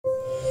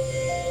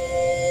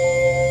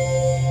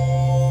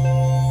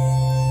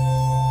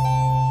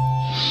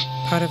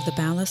part of the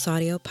Boundless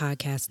Audio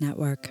Podcast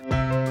Network.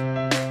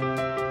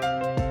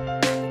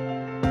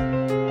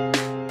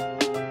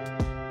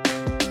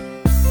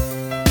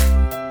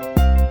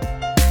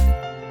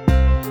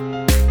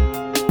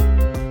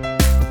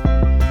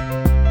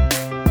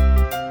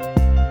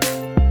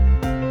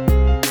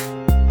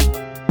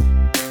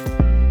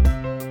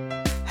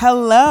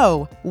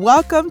 Hello,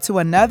 welcome to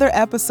another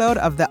episode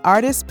of the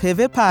Artist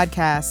Pivot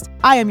Podcast.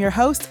 I am your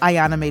host,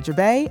 Ayana Major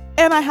Bay,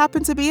 and I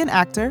happen to be an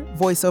actor,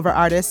 voiceover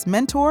artist,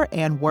 mentor,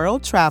 and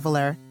world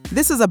traveler.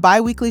 This is a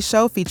bi-weekly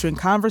show featuring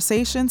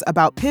conversations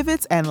about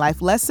pivots and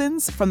life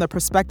lessons from the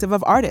perspective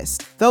of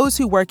artists, those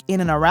who work in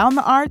and around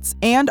the arts,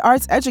 and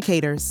arts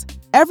educators.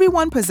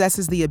 Everyone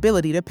possesses the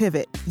ability to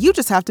pivot. You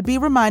just have to be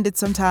reminded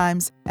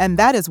sometimes, and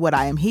that is what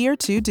I am here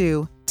to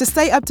do. To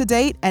stay up to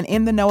date and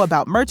in the know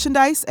about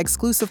merchandise,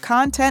 exclusive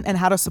content, and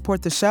how to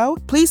support the show,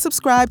 please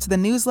subscribe to the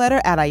newsletter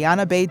at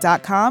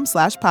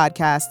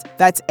ayanabay.com/podcast.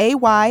 That's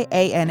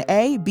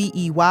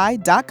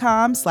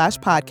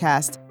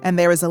AYANABEY.com/podcast. And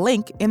there is a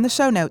link in the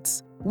show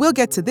notes. We'll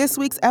get to this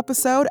week's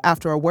episode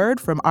after a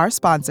word from our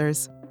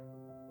sponsors.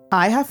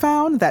 I have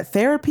found that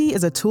therapy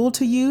is a tool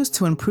to use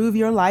to improve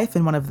your life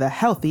in one of the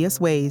healthiest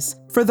ways.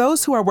 For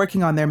those who are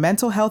working on their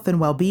mental health and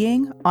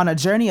well-being, on a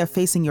journey of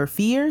facing your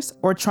fears,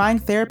 or trying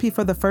therapy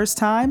for the first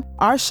time,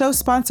 our show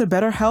sponsor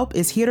BetterHelp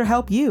is here to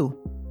help you.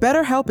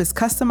 BetterHelp is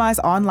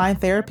customized online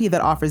therapy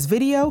that offers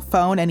video,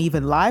 phone, and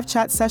even live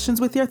chat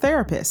sessions with your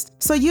therapist,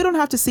 so you don't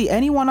have to see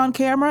anyone on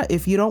camera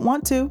if you don't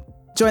want to.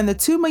 Join the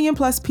 2 million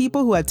plus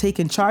people who have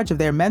taken charge of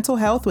their mental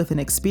health with an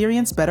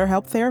experienced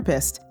BetterHelp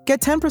therapist.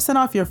 Get 10%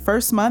 off your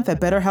first month at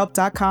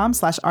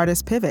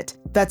betterhelp.com/artistpivot.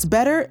 That's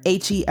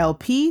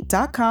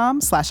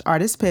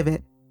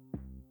betterhelp.com/artistpivot.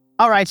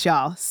 All right,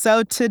 y'all.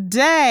 So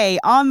today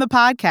on the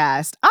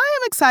podcast, I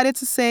am excited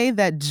to say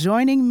that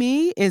joining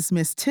me is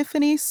Miss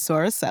Tiffany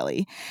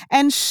Soricelli,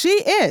 and she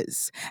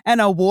is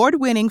an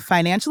award-winning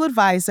financial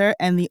advisor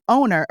and the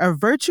owner of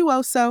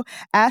Virtuoso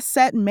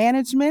Asset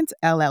Management,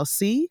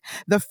 LLC,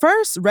 the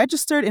first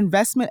registered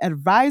investment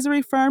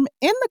advisory firm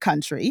in the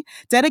country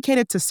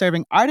dedicated to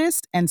serving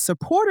artists and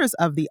supporters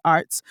of the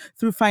arts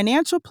through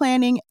financial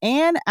planning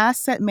and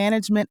asset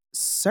management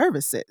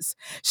services.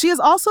 She is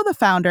also the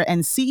founder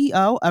and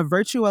CEO of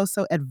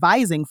Virtuoso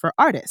Advising for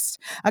Artists,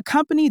 a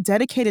company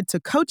dedicated to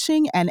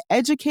coaching and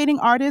educating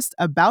artists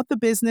about the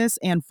business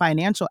and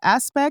financial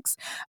aspects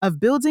of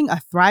building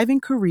a thriving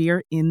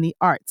career in the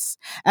arts.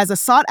 As a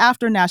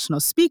sought-after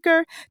national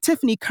speaker,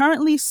 Tiffany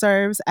currently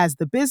serves as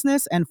the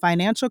business and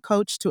financial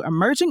coach to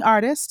emerging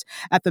artists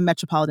at the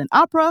Metropolitan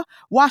Opera,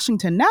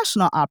 Washington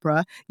National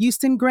Opera,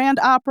 Houston Grand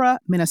Opera,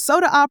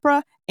 Minnesota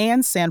Opera,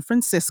 and San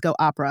Francisco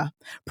Opera.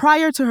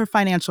 Prior to her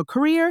financial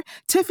career,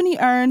 Tiffany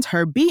earned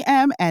her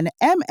BM and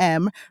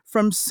MM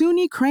from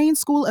SUNY Crane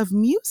School of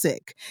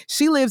Music.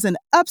 She lives in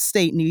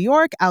upstate New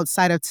York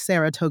outside of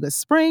Saratoga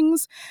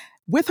Springs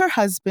with her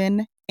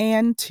husband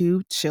and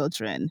 2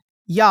 children.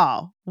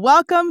 Y'all,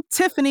 welcome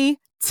Tiffany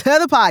to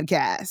the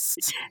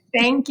podcast.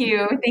 Thank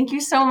you. Thank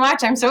you so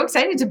much. I'm so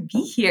excited to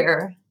be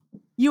here.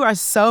 You are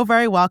so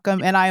very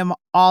welcome, and I am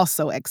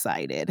also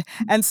excited.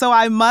 And so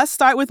I must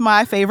start with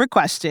my favorite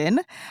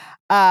question.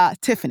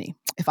 Tiffany,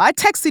 if I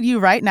texted you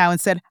right now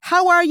and said,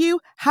 how are you?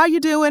 How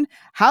you doing?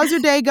 How's your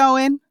day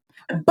going?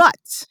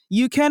 But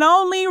you can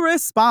only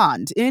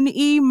respond in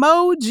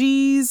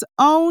emojis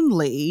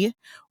only,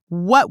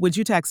 what would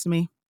you text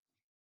me?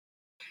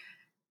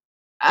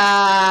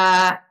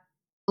 Like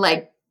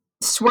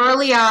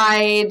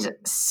swirly-eyed,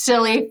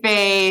 silly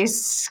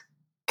face,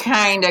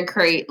 kind of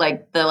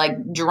like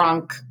the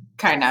drunk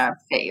kind of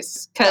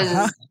face,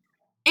 because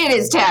it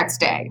is tax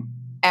day,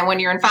 and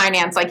when you're in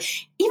finance, even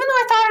though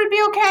I thought it would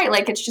be okay,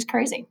 it's just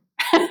crazy.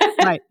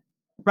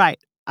 Right.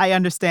 I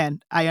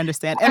understand,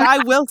 and I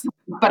will.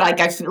 But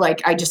I feel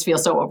I just feel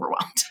so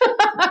overwhelmed.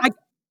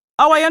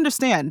 I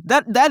understand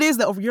that is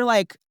you're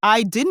like,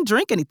 I didn't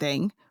drink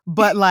anything,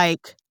 but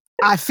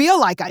I feel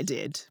like I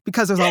did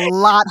because there's a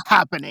lot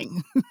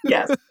happening.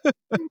 Yes.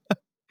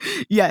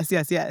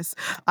 Yes.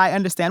 I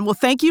understand. Well,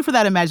 thank you for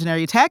that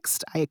imaginary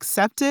text. I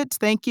accept it.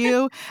 Thank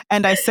you.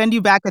 And I send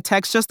you back a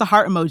text, just a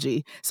heart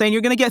emoji, saying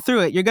you're going to get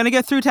through it. You're going to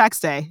get through tax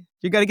day.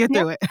 You're going to get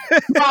through it.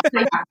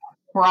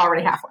 We're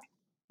already halfway.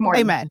 More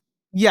Amen.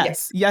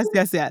 Yes.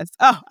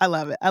 Oh, I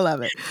love it.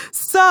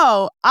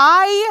 So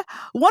I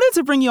wanted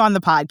to bring you on the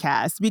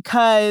podcast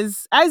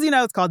because, as you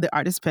know, it's called The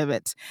Artist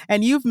Pivot,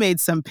 and you've made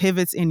some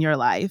pivots in your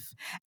life.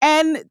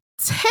 And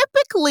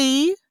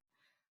typically,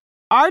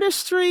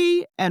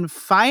 artistry and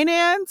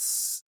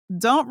finance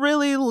don't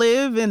really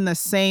live in the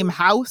same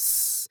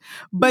house,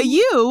 but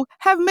you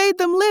have made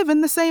them live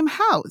in the same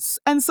house.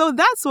 And so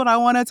that's what I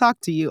want to talk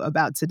to you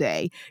about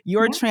today.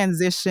 Your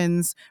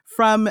transitions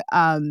from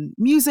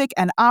music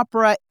and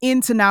opera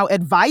into now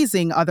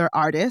advising other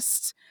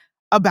artists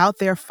about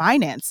their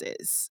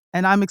finances.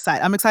 And I'm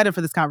excited. I'm excited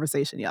for this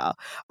conversation, y'all.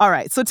 All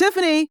right. So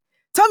Tiffany,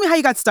 tell me how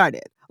you got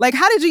started.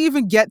 How did you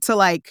even get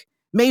to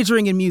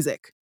majoring in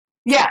music?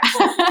 Yeah.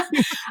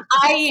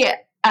 I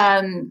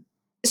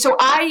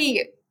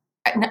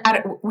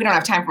we don't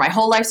have time for my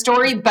whole life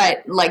story,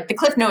 but like the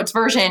Cliff Notes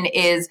version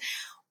is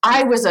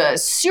I was a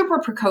super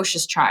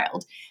precocious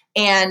child.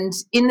 And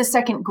in the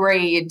second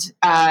grade,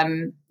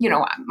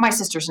 my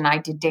sisters and I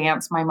did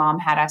dance. My mom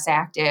had us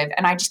active.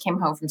 And I just came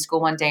home from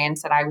school one day and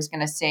said I was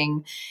going to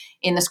sing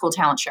in the school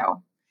talent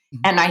show.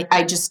 And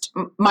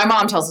my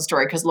mom tells the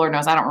story because Lord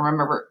knows I don't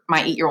remember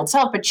my 8-year-old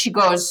self, but she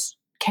goes,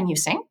 "Can you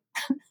sing?"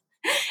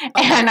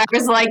 And I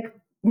was like,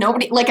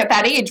 nobody, like at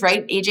that age,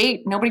 right? Age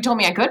 8, nobody told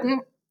me I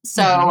couldn't.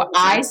 So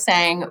I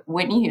sang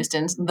Whitney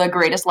Houston's The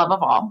Greatest Love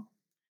of All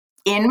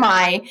in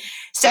my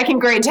second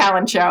grade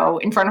talent show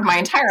in front of my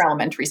entire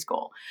elementary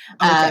school.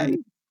 Okay.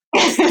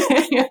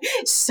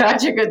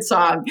 Such a good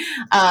song.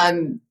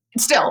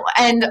 Still,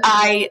 and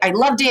I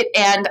loved it,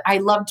 and I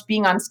loved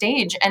being on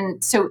stage.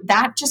 And so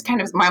that just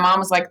kind of, my mom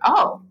was like,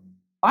 "Oh,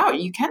 wow,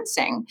 you can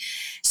sing."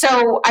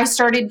 So I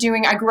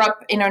grew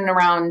up in and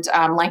around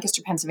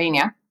Lancaster,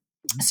 Pennsylvania.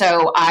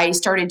 So I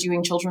started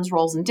doing children's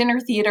roles in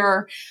dinner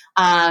theater,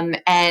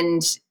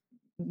 and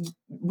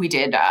we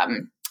did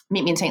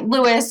Meet Me in St.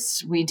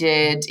 Louis. We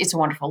did It's a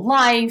Wonderful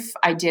Life.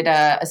 I did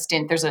a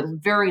stint. There's a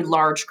very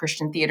large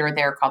Christian theater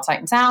there called Sight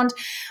and Sound.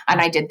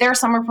 And I did their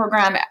summer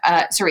program,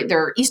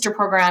 their Easter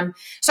program.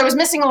 So I was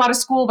missing a lot of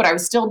school, but I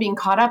was still being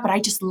caught up. But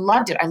I just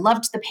loved it. I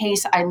loved the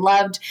pace. I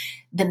loved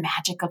the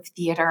magic of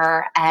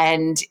theater.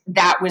 And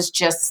that was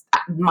just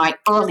my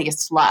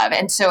earliest love.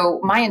 And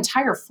so my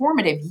entire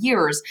formative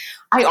years,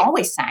 I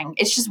always sang.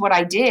 It's just what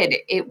I did.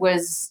 It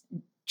was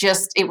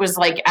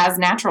like as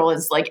natural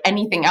as like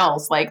anything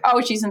else. Like,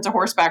 oh, she's into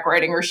horseback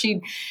riding, or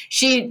she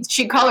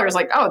colors,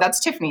 like, oh,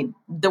 that's Tiffany,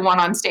 the one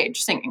on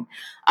stage singing.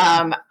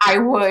 I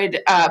would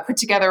put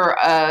together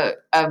a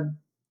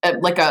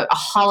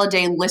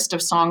holiday list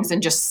of songs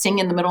and just sing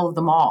in the middle of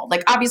them all.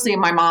 Like, obviously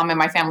my mom and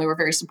my family were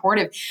very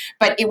supportive,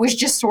 but it was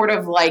just sort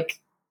of like,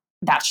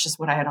 that's just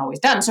what I had always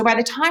done. So by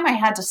the time I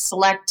had to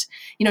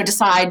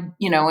decide,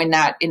 in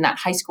that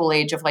high school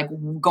age of like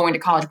going to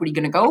college, what are you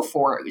going to go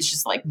for? It was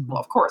just like, well,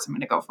 of course I'm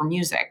going to go for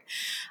music.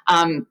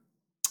 And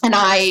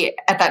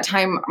at that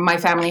time, my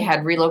family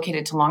had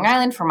relocated to Long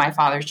Island for my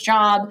father's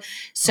job.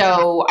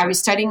 So I was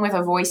studying with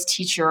a voice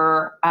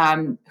teacher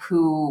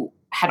who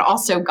had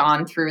also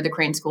gone through the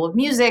Crane School of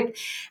Music.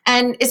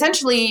 And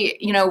essentially,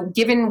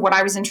 given what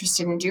I was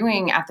interested in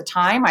doing at the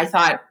time, I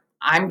thought,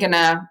 I'm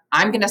gonna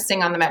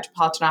sing on the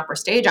Metropolitan Opera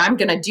stage. I'm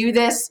gonna do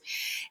this.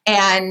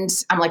 And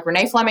I'm like,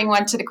 Renee Fleming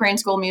went to the Crane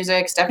School of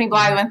Music. Stephanie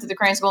Blythe went to the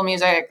Crane School of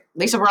Music.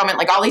 Lisa Roman,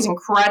 like all these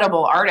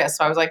incredible artists.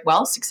 So I was like,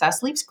 well,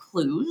 success leaves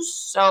clues.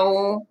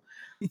 So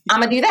I'm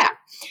gonna do that.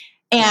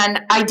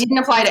 And I didn't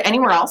apply to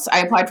anywhere else. I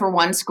applied for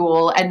one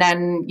school. And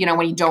then,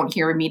 when you don't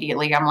hear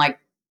immediately, I'm like,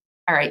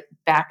 all right,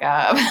 back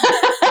up.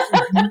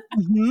 But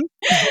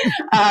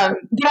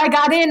I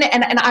got in,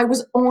 and I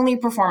was only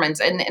performance,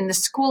 and the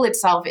school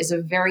itself is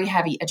a very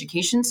heavy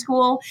education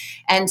school.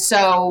 And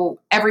so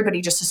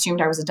everybody just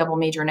assumed I was a double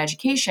major in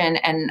education.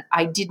 And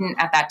I didn't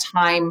at that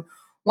time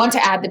want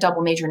to add the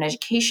double major in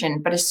education.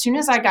 But as soon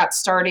as I got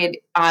started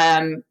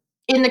in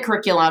the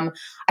curriculum,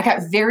 I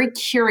got very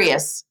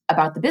curious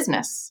about the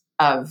business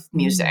of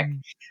music.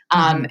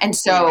 And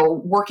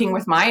so working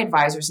with my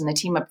advisors and the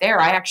team up there,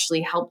 I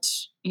actually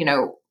helped,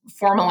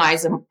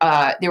 formalize them.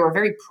 They were a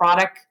very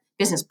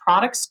business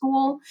product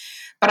school,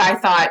 but I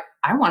thought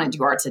I want to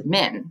do arts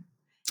admin.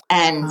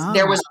 And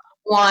there was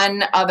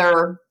one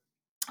other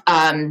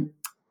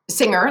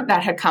singer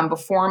that had come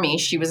before me.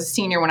 She was a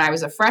senior when I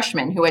was a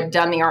freshman, who had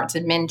done the arts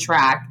admin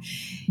track.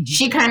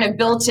 She kind of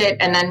built it,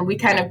 and then we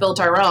kind of built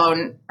our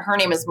own. Her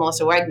name is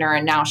Melissa Wegner,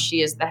 and now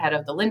she is the head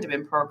of the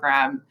Lindemann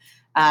program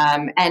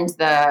and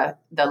the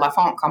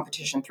Lafont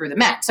competition through the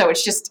Met. So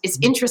it's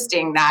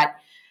interesting that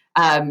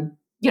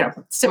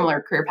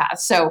similar career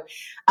paths. So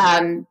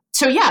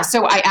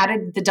I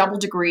added the double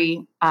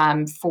degree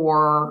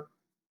for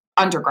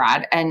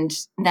undergrad, and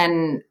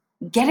then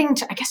getting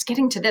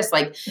to this,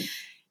 like,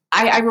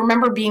 I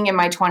remember being in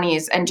my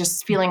 20s and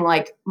just feeling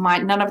like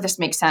none of this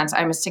makes sense.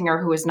 I'm a singer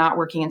who is not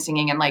working in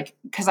singing. And like,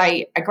 because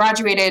I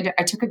graduated,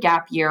 I took a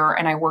gap year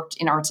and I worked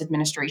in arts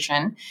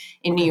administration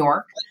in New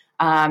York.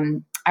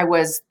 I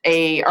was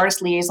a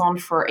artist liaison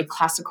for a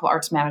classical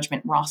arts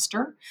management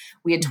roster.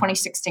 We had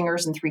 26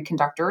 singers and 3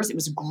 conductors. It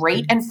was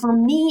great. And for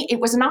me, it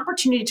was an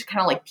opportunity to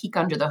kind of like peek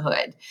under the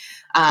hood.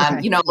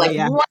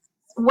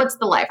 What's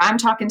the life? I'm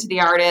talking to the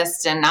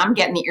artist and I'm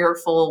getting the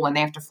earful when they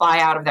have to fly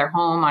out of their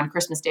home on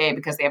Christmas Day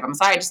because they have a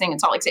Messiah to sing in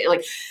Salt Lake City.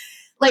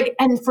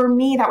 And for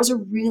me, that was a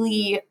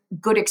really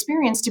good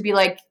experience to be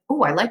like,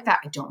 oh, I like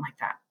that. I don't like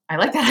that. I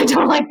like that. I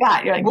don't like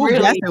that. You're like,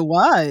 really? Yes, it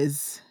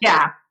was.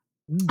 Yeah.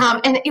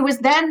 And it was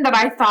then that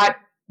I thought,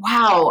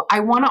 wow, I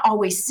want to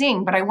always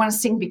sing, but I want to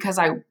sing because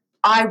I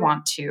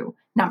want to,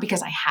 not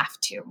because I have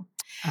to.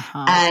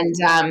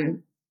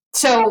 And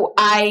so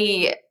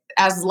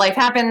as life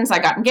happens, I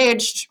got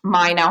engaged.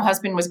 My now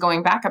husband was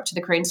going back up to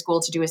the Crane School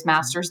to do his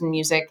master's in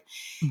music.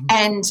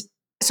 And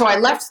so I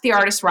left the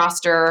artist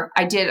roster.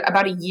 I did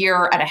about a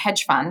year at a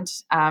hedge fund.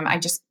 I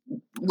just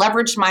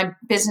leveraged my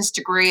business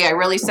degree. I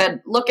really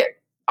said, look at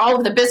all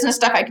of the business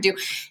stuff I could do.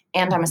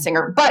 and I'm a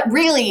singer, but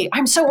really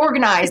I'm so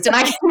organized, and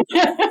I can,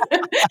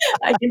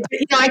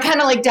 I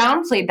kind of like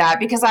downplayed that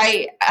because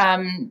I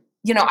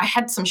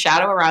had some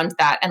shadow around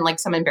that and like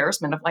some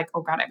embarrassment of like,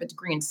 oh God, I have a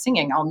degree in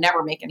singing. I'll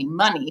never make any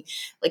money.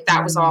 Like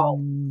that was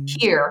all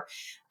here.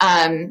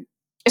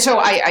 So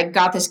I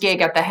got this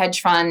gig at the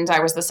hedge fund.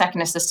 I was the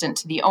second assistant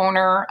to the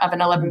owner of an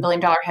 $11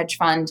 billion hedge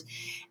fund.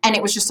 And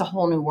it was just a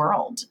whole new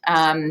world.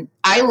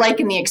 I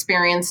liken the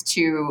experience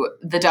to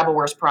the Devil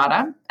Wears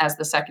Prada as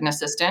the second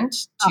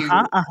assistant to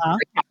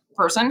the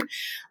person.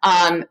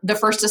 The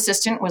first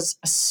assistant was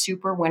a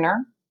super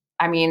winner.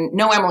 I mean,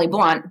 no Emily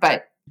Blunt,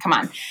 but come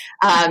on.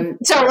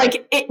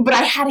 But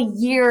I had a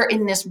year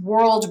in this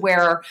world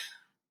where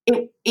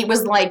it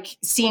was like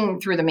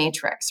seeing through the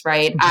matrix,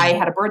 right? I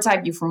had a bird's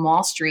eye view from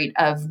Wall Street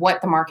of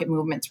what the market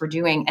movements were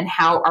doing and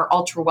how our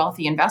ultra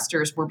wealthy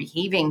investors were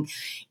behaving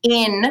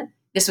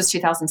this was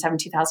 2007,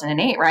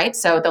 2008, right?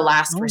 So the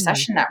last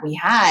recession that we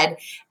had,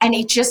 and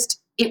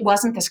it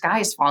wasn't the sky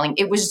is falling.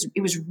 It was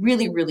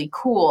really, really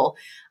cool.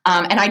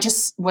 And I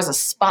just was a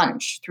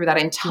sponge through that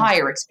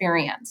entire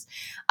experience.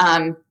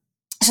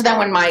 So then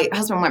when my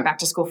husband went back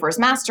to school for his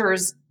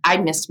master's, I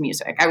missed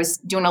music. I was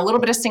doing a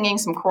little bit of singing,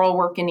 some choral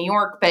work in New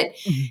York, but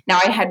now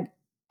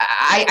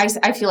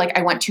I feel like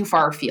I went too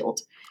far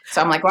afield.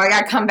 So I'm like, well, I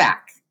got to come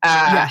back.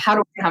 How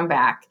do I come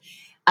back?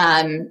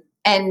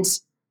 And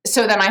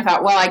so then I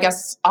thought, well, I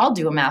guess I'll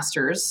do a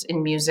master's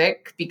in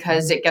music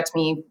because it gets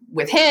me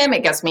with him.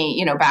 It gets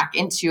me, back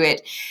into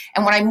it.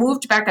 And when I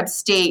moved back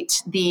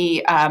upstate,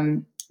 the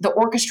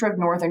Orchestra of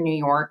Northern New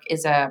York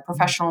is a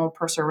professional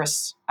per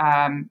service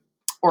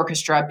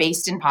orchestra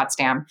based in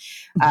Potsdam,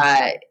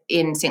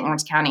 in St.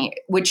 Lawrence County,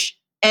 which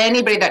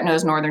anybody that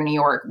knows Northern New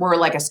York, we're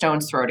like a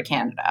stone's throw to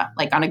Canada.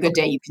 Like on a good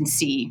day, you can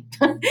see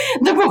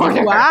the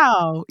border.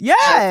 Wow.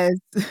 Yes.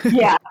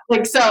 Yeah.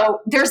 So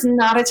there's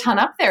not a ton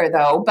up there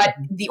though, but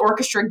the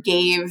orchestra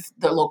gave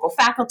the local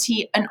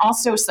faculty and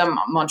also some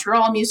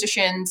Montreal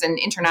musicians and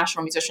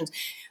international musicians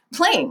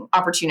playing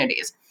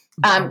opportunities.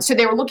 So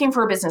they were looking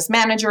for a business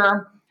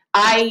manager.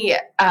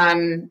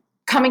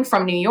 Coming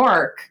from New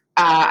York,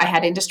 I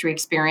had industry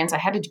experience. I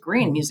had a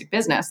degree in music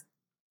business.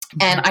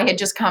 And I had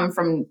just come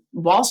from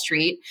Wall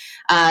Street,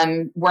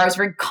 where I was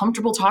very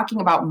comfortable talking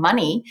about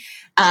money.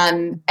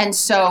 And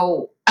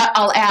so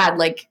I'll add,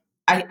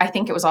 I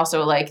think it was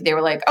also they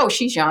were like, oh,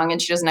 she's young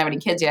and she doesn't have any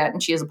kids yet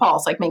and she has a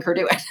pulse, make her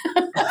do it.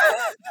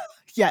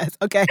 Yes.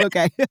 Okay.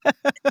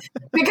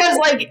 Because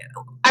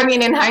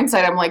in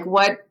hindsight, I'm like,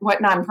 what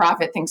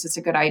nonprofit thinks it's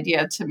a good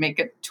idea to make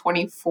a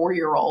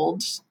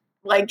 24-year-old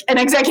an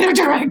executive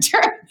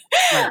director?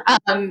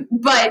 Right.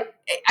 But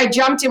I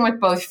jumped in with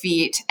both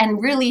feet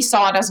and really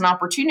saw it as an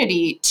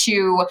opportunity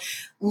to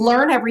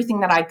learn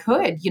everything that I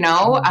could.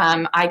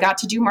 I got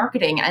to do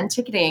marketing and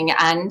ticketing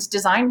and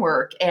design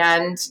work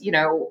and,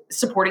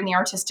 supporting the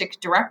artistic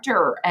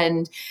director.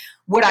 And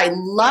what I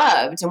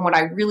loved and what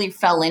I really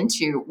fell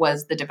into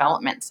was the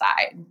development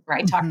side,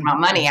 right? Talking about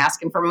money,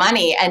 asking for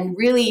money, and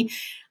really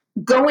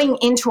going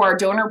into our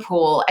donor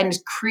pool and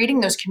creating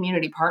those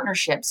community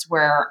partnerships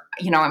where,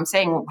 I'm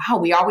saying, wow,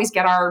 we always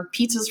get our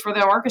pizzas for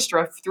the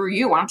orchestra through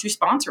you. Why don't you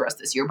sponsor us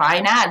this year? Buy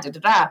an ad,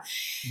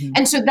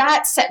 And so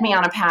that set me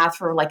on a path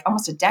for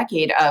almost a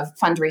decade of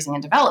fundraising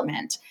and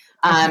development.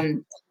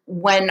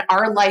 When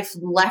our life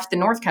left the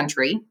North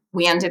Country,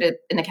 we ended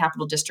it in the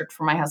Capital District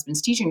for my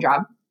husband's teaching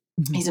job.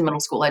 He's a middle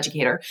school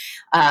educator.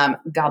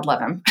 God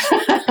love him.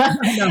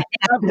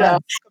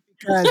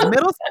 Because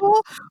middle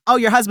school? Oh,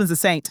 your husband's a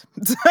saint.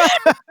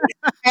 I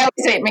always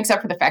say it makes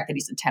up for the fact that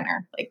he's a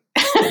tenor.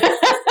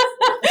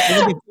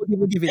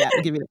 We'll give you that.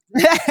 We'll give you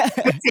that.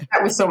 I say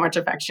that with so much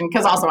affection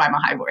because also I'm a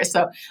high voice.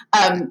 So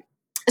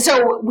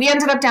we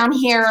ended up down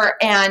here,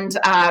 and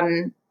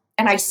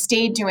I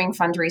stayed doing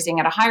fundraising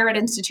at a higher ed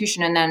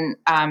institution, and then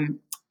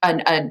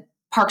a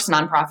parks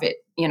nonprofit,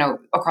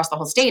 across the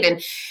whole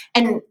state.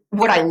 And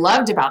what I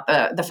loved about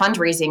the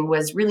fundraising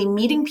was really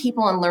meeting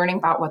people and learning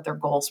about what their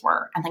goals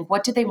were and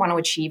what did they want to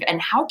achieve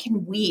and how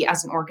can we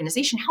as an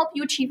organization help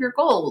you achieve your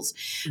goals,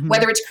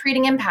 whether it's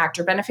creating impact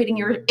or benefiting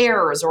your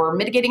heirs or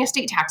mitigating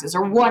estate taxes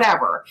or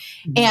whatever.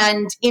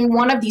 And in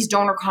one of these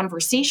donor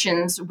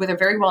conversations with a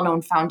very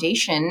well-known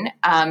foundation,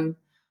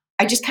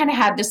 I just kind of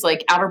had this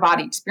outer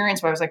body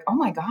experience where I was like, oh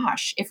my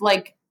gosh, if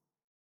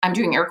I'm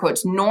doing air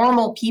quotes,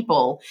 normal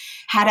people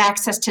had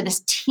access to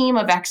this team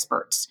of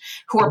experts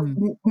who are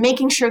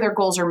making sure their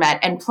goals are met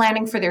and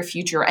planning for their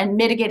future and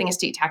mitigating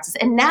estate taxes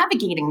and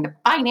navigating the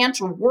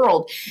financial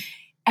world,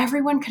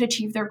 everyone could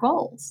achieve their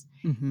goals.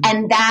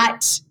 And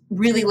that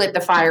really lit the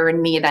fire in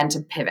me then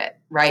to pivot,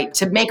 right?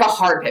 To make a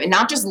hard pivot,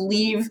 not just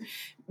leaving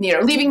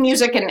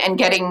music and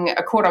getting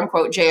a quote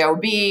unquote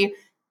job.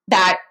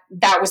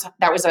 That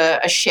was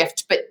a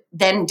shift, but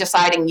then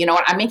deciding,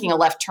 I'm making a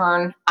left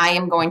turn. I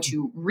am going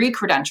to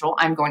re-credential.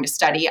 I'm going to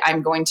study.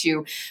 I'm going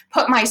to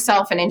put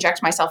myself and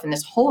inject myself in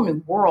this whole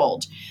new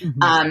world,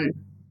 and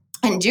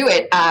do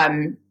it.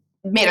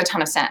 Made a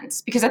ton of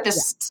sense because at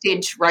this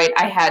stage, right,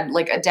 I had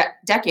a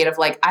decade of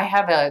I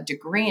have a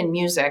degree in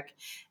music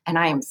and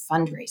I am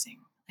fundraising.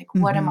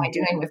 Like, what am I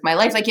doing with my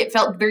life? Like, it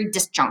felt very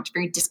disjunct,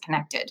 very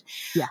disconnected.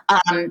 Yeah.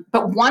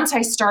 But once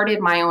I started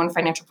my own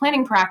financial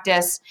planning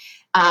practice,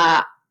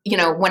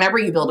 whenever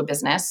you build a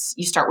business,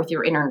 you start with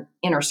your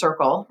inner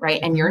circle, right?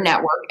 And your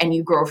network, and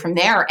you grow from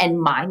there. And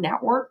my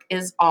network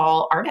is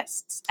all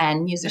artists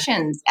and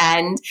musicians.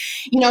 And,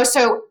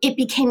 so it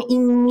became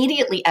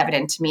immediately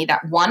evident to me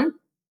that one,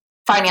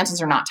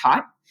 finances are not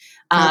taught.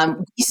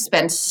 We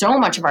spend so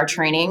much of our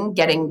training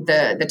getting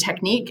the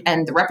technique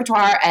and the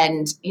repertoire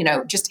and,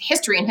 just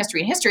history and history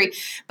and history.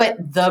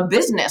 But the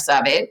business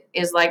of it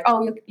is like,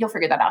 oh, you'll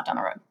figure that out down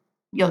the road.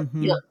 You'll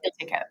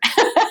take it.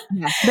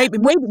 Yeah.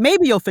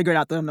 Maybe you'll figure it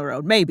out down the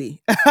road.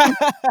 Maybe.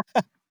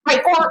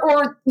 Right.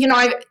 Or,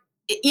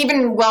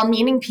 even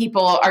well-meaning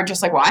people are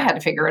just like, well, I had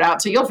to figure it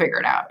out, so you'll figure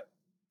it out.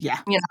 Yeah.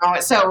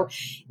 So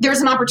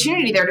there's an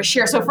opportunity there to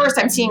share. So first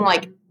I'm seeing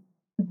like,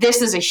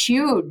 this is a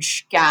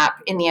huge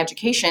gap in the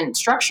education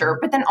structure,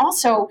 but then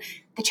also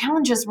the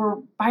challenges were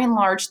by and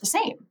large the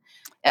same.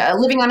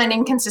 Living on an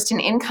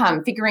inconsistent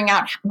income, figuring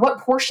out what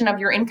portion of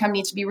your income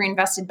needs to be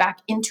reinvested back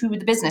into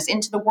the business,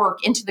 into the work,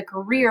 into the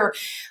career.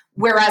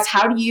 Whereas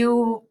how do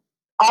you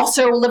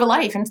also live a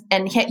life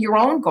and hit your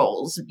own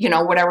goals,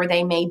 whatever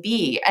they may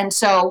be. And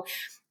so,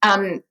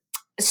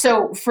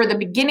 so for the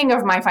beginning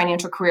of my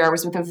financial career, I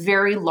was with a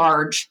very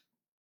large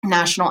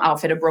national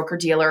outfit, a broker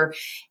dealer,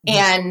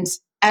 and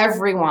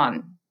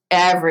everyone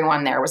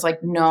there was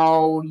like,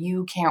 no,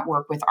 you can't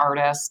work with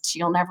artists.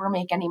 You'll never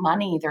make any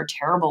money. They're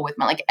terrible with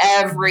money. Like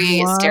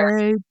every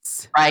stereotype,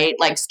 right?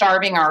 Like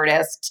starving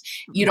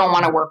artists. You don't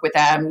want to work with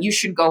them. You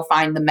should go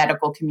find the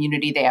medical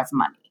community. They have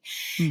money.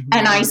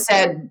 And I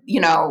said,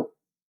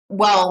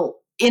 well,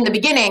 in the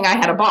beginning I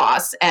had a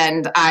boss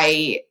and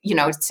I,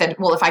 said,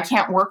 well, if I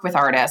can't work with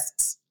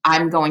artists,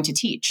 I'm going to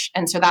teach.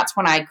 And so that's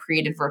when I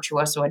created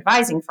Virtuoso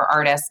Advising for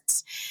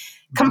Artists,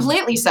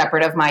 completely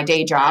separate of my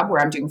day job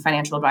where I'm doing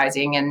financial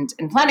advising and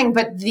planning.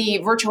 But the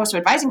Virtuoso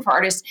Advising for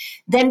Artists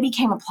then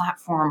became a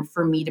platform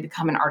for me to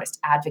become an artist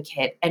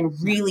advocate and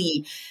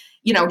really,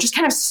 just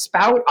kind of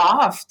spout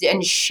off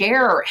and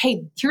share,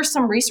 hey, here's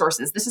some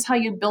resources. This is how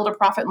you build a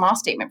profit and loss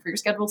statement for your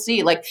Schedule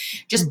C. Like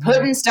just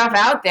putting stuff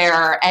out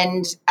there.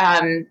 And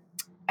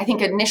I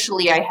think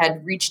initially I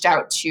had reached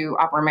out to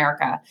Opera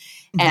America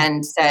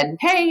and said,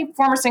 hey,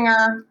 former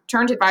singer,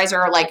 turned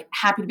advisor, like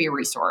happy to be a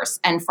resource.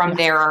 And from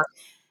there,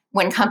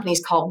 when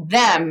companies called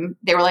them,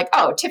 they were like,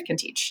 oh, Tiff can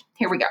teach.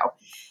 Here we go.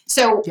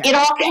 So it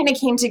all kind of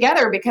came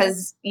together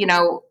because,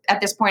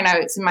 at this point I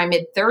was in my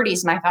mid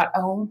 30s and I thought,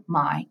 oh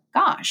my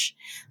gosh,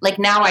 like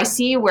now I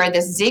see where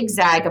this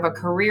zigzag of a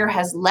career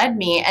has led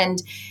me.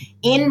 And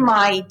in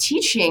my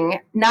teaching,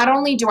 not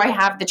only do I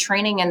have the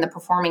training and the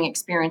performing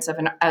experience of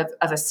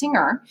a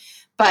singer,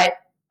 but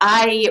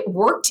I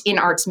worked in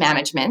arts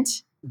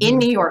management in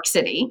New York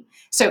City.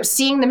 So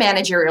seeing the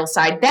managerial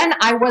side, then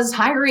I was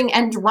hiring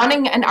and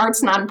running an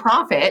arts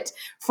nonprofit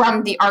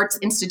from the arts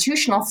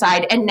institutional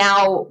side. And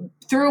now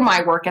through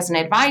my work as an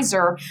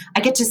advisor,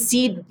 I get to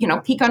see,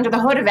 peek under the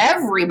hood of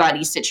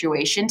everybody's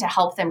situation to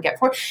help them get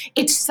forward.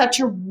 It's such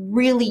a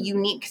really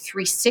unique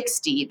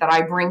 360 that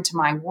I bring to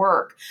my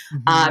work,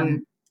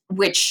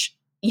 which,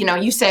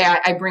 you say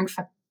I bring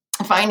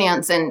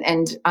finance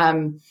and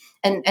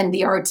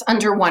the arts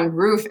under one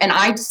roof. And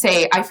I'd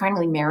say I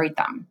finally married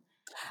them.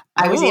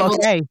 I was able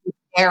to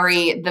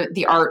marry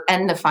the art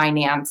and the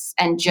finance.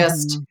 And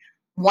just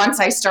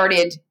once I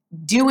started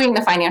doing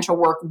the financial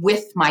work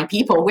with my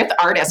people, with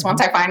artists,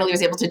 once I finally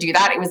was able to do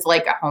that, it was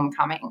like a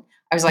homecoming.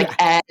 I was like,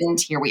 and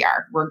here we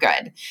are, we're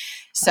good.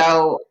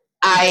 So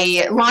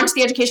I launched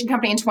the education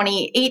company in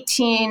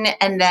 2018.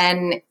 And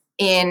then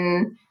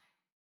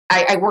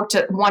I worked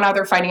at one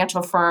other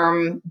financial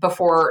firm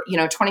before,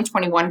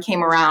 2021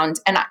 came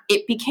around, and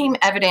it became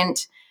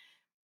evident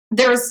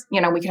there's, we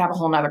could have a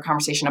whole nother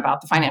conversation about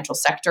the financial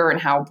sector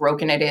and how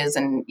broken it is.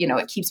 And,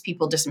 it keeps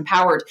people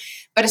disempowered.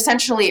 But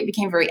essentially it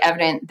became very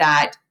evident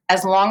that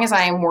as long as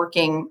I am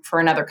working for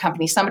another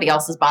company, somebody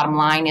else's bottom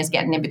line is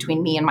getting in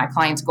between me and my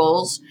clients'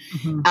 goals.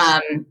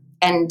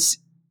 And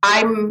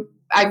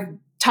I've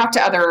talked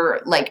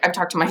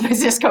to my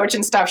business coach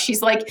and stuff.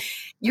 She's like,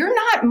 you're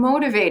not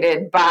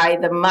motivated by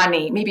the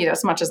money, maybe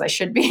as much as I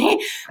should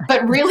be,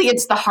 but really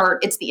it's the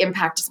heart, it's the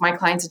impact, it's my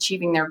clients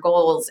achieving their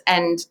goals.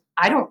 And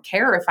I don't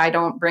care if I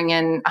don't bring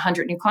in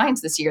 100 new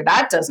clients this year.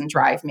 That doesn't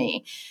drive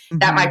me.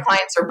 That my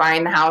clients are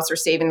buying the house or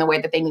saving the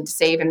way that they need to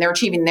save and they're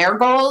achieving their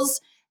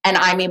goals. And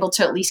I'm able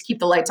to at least keep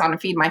the lights on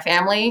and feed my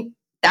family.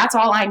 That's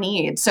all I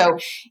need. So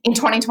in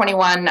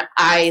 2021,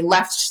 I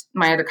left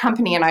my other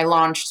company and I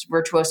launched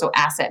Virtuoso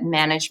Asset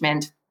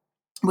Management,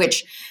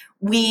 which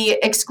we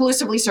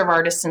exclusively serve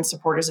artists and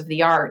supporters of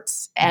the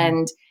arts.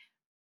 And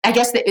I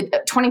guess that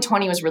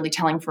 2020 was really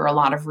telling for a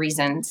lot of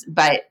reasons,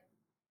 but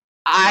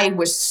I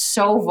was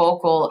so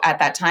vocal at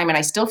that time, and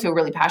I still feel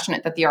really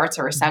passionate that the arts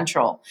are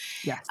essential.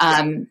 Yes.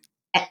 And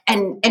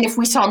if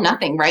we saw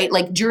nothing, right?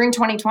 Like during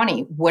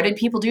 2020, what did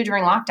people do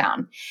during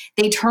lockdown?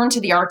 They turned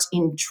to the arts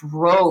in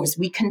droves.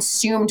 We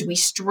consumed, we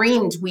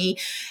streamed,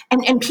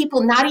 and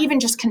people not even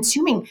just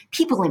consuming,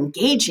 people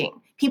engaging,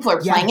 People are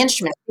playing Yes.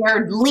 instruments.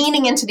 They're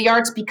leaning into the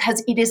arts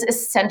because it is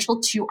essential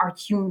to our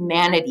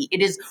humanity.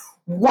 It is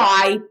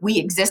why we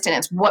exist, and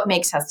it's what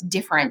makes us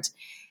different.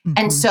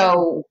 And Mhm.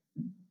 so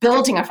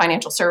building a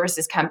financial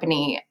services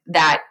company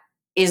that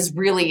is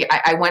really,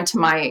 I went to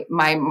my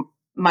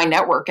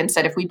network and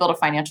said, if we build a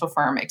financial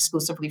firm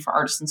exclusively for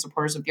artists and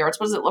supporters of the arts,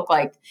 what does it look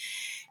like?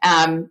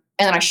 And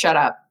then I shut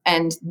up,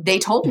 and they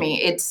told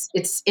me it's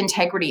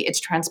integrity,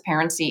 it's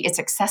transparency, it's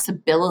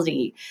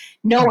accessibility,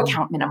 no Mhm.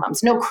 account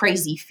minimums, no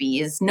crazy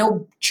fees,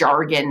 no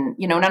jargon,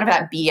 none of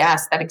that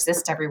BS that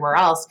exists everywhere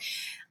else.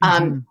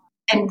 Um, Mhm.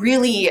 and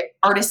really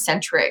artist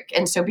centric.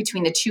 And so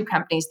between the two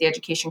companies, the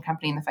education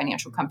company and the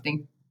financial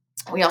company,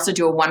 we also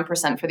do a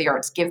 1% for the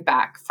arts give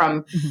back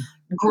from Mhm.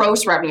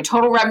 gross revenue,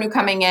 total revenue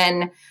coming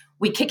in.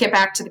 We kick it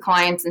back to the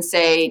clients and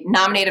say,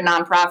 nominate a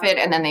nonprofit,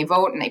 and then they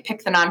vote and they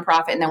pick the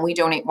nonprofit, and then we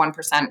donate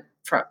 1%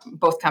 from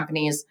both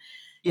companies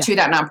Yeah. to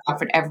that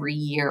nonprofit every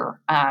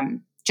year.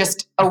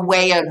 Just a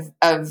way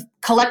of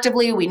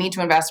collectively, we need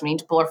to invest, we need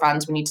to pull our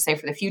funds, we need to save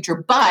for the future.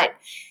 But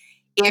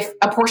if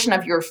a portion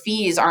of your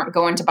fees aren't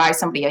going to buy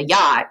somebody a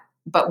yacht,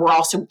 but we're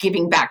also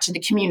giving back to the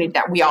community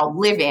that we all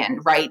live in,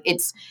 right? And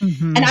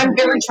Mhm. I'm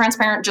very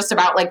transparent just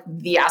about like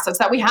the assets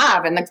that we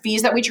have and the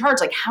fees that we charge.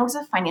 Like, how does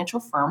a financial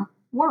firm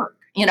work?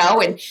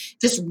 And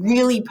just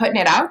really putting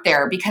it out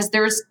there, because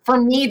for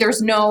me,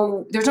 there's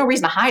no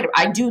reason to hide it.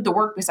 I do the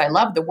work because I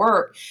love the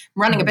work.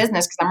 I'm running a Mhm.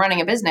 business because I'm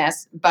running a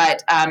business,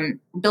 but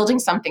building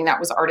something that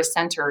was artist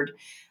centered.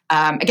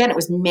 Again, it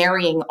was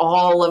marrying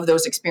all of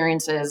those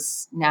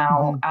experiences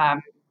now,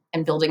 Mhm.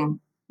 and building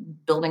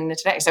the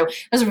today. So it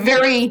was a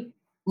very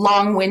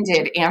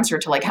long-winded answer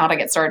to like how to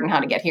get started and how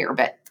to get here,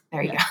 but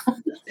there you Yes. go.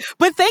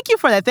 But thank you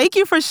for that. Thank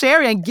you for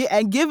sharing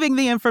and giving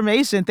the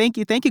information. Thank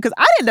you, because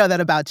I didn't know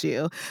that about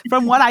you.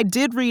 From what I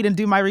did read and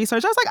do my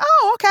research, I was like,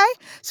 oh,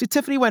 okay. So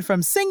Tiffany went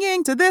from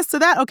singing to this to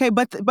that. Okay,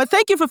 but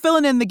thank you for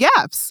filling in the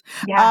gaps.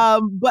 Yeah.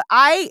 But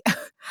I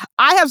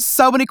have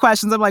so many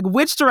questions. I'm like,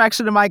 which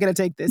direction am I going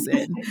to take this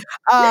in?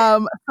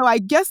 So I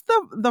guess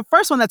the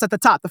first one that's at the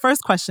top, the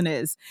first question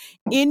is,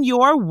 in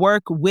your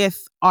work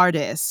with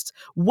artists,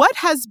 what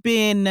has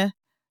been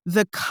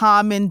the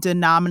common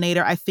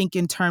denominator, I think,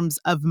 in terms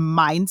of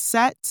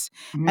mindset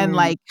and Mm.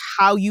 like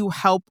how you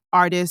help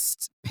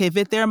artists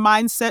pivot their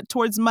mindset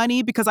towards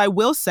money? Because I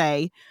will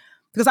say,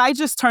 because I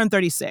just turned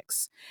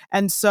 36.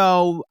 And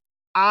so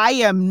I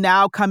am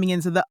now coming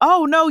into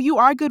oh no, you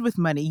are good with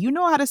money. You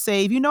know how to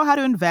save, you know how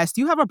to invest,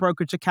 you have a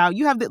brokerage account,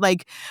 you have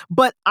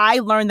but I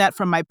learned that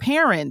from my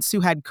parents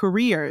who had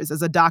careers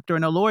as a doctor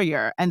and a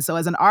lawyer. And so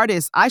as an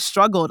artist, I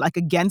struggled like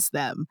against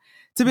them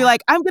to be Yeah.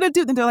 like, I'm going to do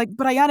it. And they're like,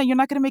 but Ayana, you're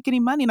not going to make any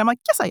money. And I'm like,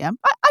 yes, I am.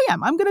 I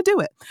am. I'm going to do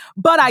it.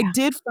 But I Yeah.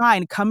 did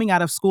find coming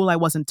out of school, I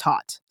wasn't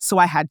taught. So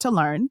I had to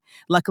learn.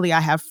 Luckily,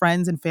 I have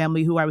friends and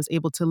family who I was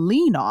able to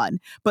lean on.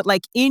 But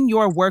like in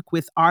your work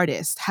with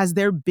artists, has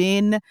there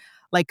been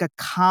like a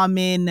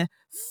common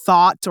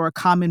thought or a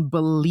common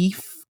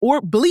belief or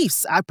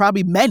beliefs,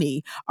 probably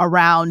many,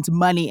 around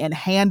money and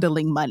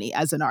handling money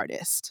as an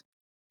artist?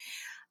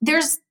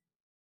 There's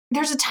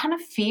a ton of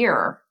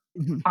fear,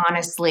 Mhm.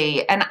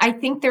 honestly. And I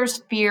think there's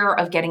fear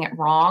of getting it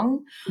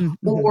wrong, Mhm.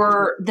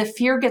 or the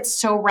fear gets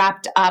so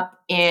wrapped up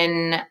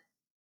in,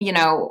 you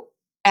know,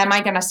 am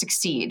I going to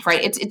succeed?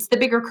 Right. It's the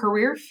bigger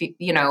career,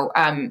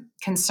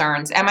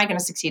 concerns. Am I going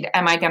to succeed?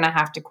 Am I going to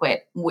have to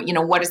quit?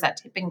 What is that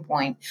tipping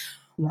point?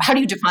 Yeah. How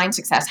do you define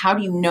success? How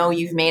do you know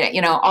you've made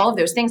it? All of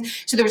those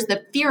things. So there's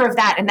the fear of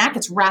that, and that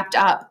gets wrapped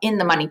up in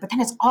the money. But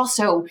then it's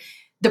also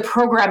the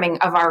programming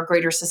of our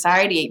greater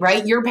society,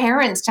 right? Your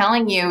parents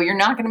telling you you're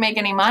not going to make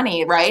any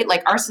money, right?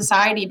 Like our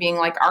society being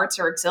like arts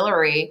are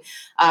auxiliary.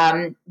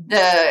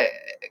 The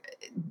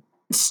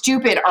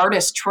stupid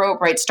artist trope,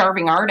 right?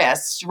 Starving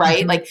artists,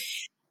 right? Mhm. Like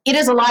it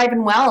is alive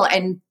and well.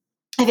 And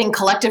I think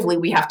collectively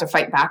we have to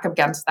fight back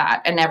against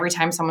that. And every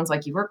time someone's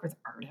like, you work with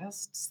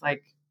artists,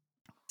 like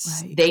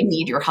Right. they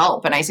need your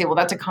help. And I say, well,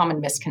 that's a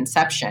common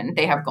misconception.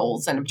 They have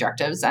goals and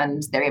objectives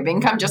and they have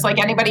income just like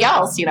anybody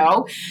else.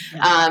 Yeah.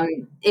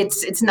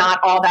 It's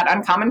not all that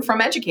uncommon from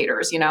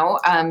educators.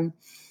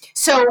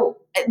 So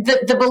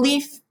the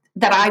belief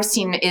that I've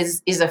seen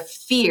is a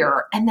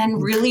fear, and then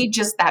Mhm. really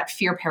just that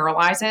fear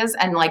paralyzes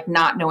and like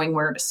not knowing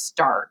where to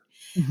start.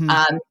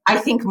 Mhm. I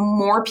think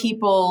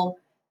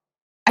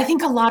I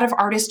think a lot of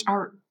artists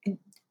are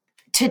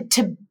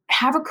to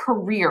have a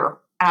career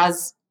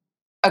as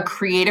a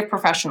creative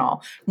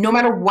professional, no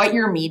matter what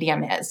your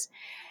medium is,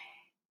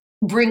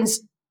 brings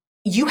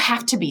you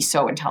have to be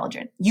so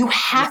intelligent. You Yeah.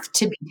 have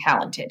to be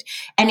talented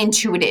and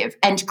intuitive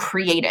and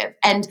creative.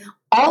 And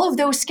all of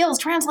those skills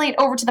translate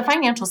over to the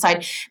financial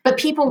side. But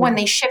people, Yeah. when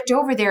they shift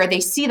over there, they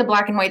see the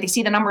black and white, they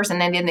see the numbers, and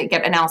then they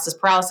get analysis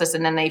paralysis,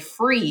 and then they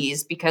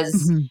freeze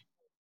because Mhm.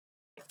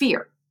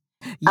 fear.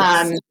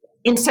 Yes. um,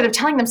 Instead of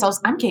telling themselves,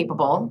 I'm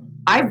capable,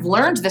 I've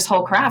learned this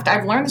whole craft,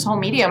 I've learned this whole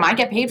medium, I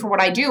get paid for what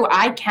I do,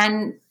 I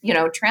can,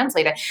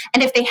 translate it.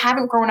 And if they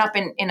haven't grown up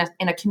in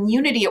a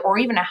community or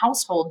even a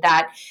household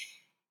that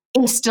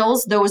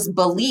instills those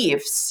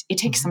beliefs, it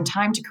takes some Mhm.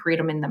 time to create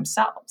them in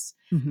themselves.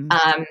 Mhm.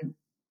 Um,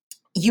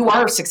 you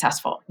are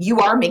successful. You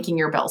are making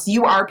your bills.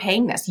 You are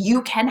paying this.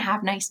 You can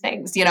have nice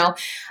things,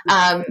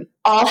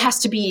 all has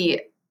to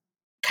be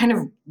kind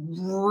of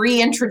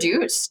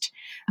reintroduced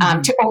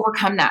to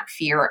overcome that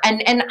fear.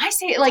 And I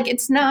say, like,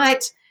 it's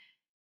not,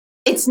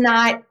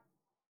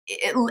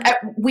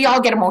 we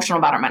all get emotional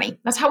about our money.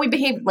 That's how we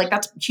behave. Like,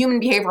 that's human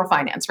behavioral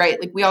finance, right?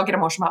 Like, we all get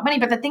emotional about money.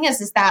 But the thing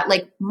is that,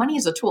 like, money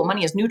is a tool.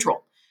 Money is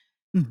neutral.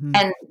 Mm-hmm.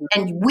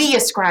 And we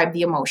ascribe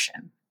the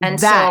emotion. And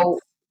that.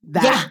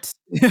 Yeah.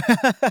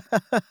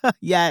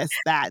 Yes,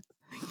 that.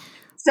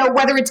 So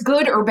whether it's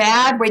good or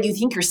bad, whether you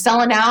think you're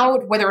selling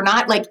out, whether or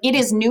not, like, it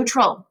is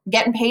neutral.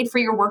 Getting paid for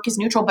your work is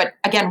neutral. But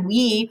again,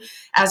 we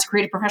as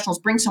creative professionals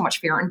bring so much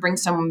fear and bring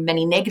so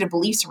many negative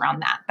beliefs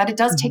around that it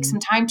does take some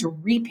time to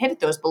repivot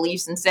those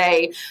beliefs and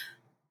say,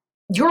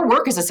 your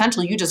work is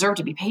essential. You deserve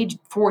to be paid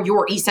for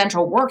your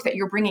essential work that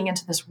you're bringing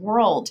into this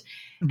world.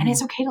 And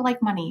it's okay to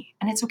like money,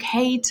 and it's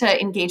okay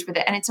to engage with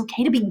it, and it's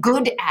okay to be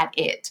good at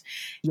it.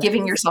 Yes.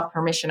 Giving yourself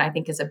permission, I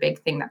think, is a big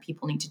thing that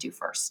people need to do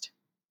first.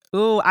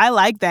 Ooh, I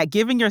like that.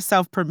 Giving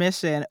yourself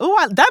permission. Ooh,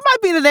 that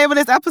might be the name of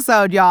this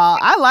episode, y'all.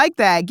 I like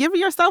that.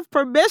 Giving yourself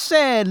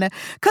permission.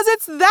 Because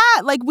it's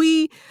that,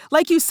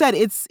 like you said,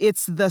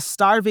 it's the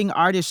starving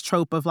artist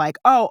trope of like,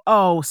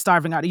 oh,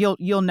 starving artist.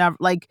 You'll never,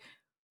 like,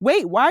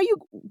 wait, why are you,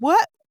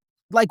 what?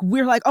 Like,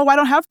 we're like, oh, I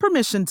don't have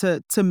permission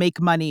to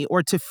make money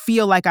or to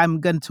feel like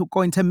I'm going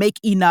to make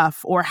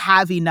enough or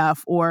have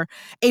enough or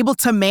able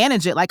to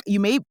manage it. Like,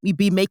 you may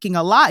be making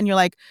a lot and you're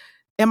like,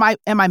 Am I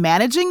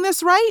managing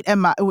this right?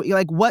 Am I,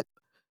 like, what?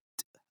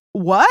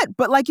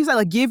 But like you said,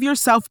 like, give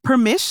yourself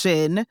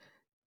permission,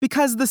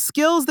 because the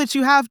skills that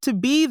you have to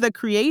be the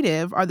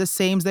creative are the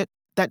same that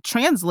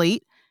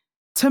translate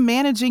to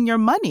managing your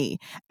money.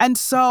 And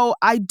so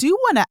I do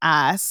want to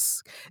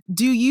ask,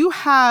 do you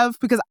have,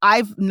 because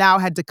I've now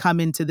had to come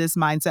into this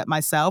mindset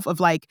myself of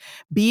like,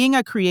 being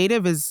a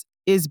creative is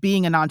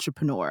being an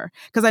entrepreneur.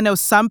 Because I know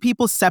some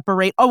people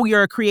separate, oh,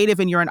 you're a creative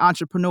and you're an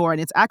entrepreneur. And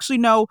it's actually,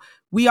 no,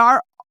 we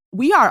are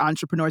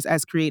entrepreneurs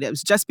as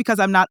creatives. Just because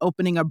I'm not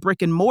opening a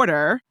brick and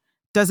mortar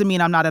doesn't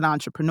mean I'm not an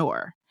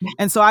entrepreneur.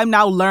 And so I'm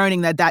now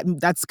learning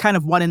that's kind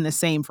of one and the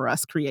same for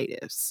us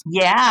creatives.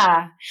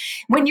 Yeah.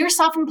 When you're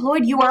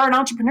self-employed, you are an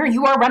entrepreneur.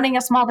 You are running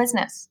a small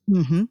business.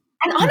 Mm-hmm.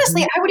 And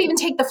honestly, I would even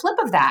take the flip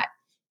of that.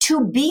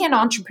 To be an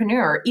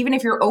entrepreneur, even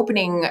if you're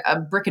opening a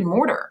brick and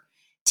mortar,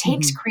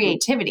 takes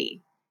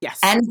creativity. Yes.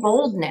 And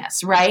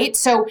boldness, right?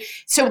 So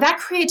that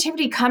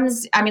creativity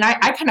comes, I mean,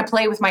 I kind of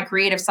play with my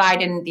creative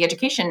side in the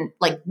education,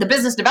 like the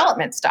business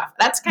development stuff.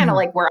 That's kind of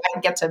like where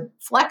I get to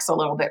flex a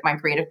little bit my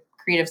creative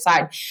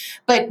side.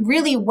 But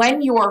really,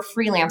 when you're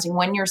freelancing,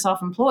 when you're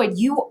self-employed,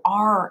 you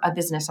are a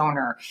business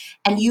owner.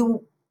 And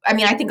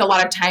I think a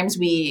lot of times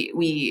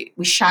we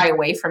shy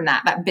away from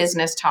that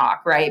business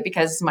talk, right?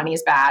 Because money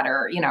is bad,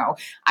 or,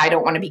 I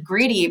don't want to be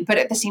greedy. But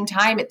at the same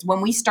time, it's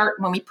when we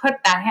put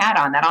that hat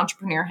on, that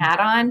entrepreneur hat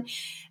on,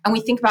 and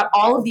we think about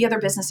all of the other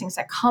business things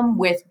that come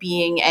with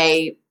being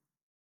a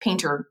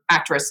painter,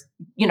 actress,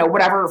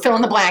 whatever, fill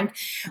in the blank,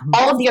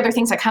 all of the other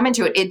things that come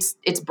into it,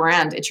 it's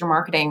brand, it's your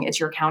marketing, it's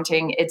your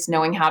accounting, it's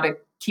knowing how to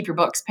keep your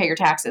books, pay your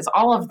taxes,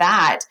 all of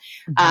that,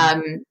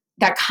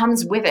 that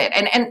comes with it.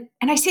 And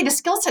I say the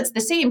skill set's the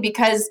same,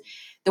 because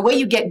the way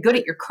you get good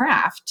at your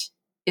craft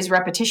is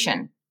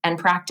repetition and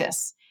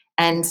practice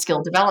and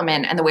skill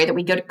development. And the way that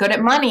we get good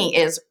at money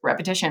is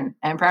repetition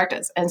and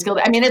practice and skill.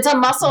 I mean, it's a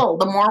muscle.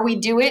 The more we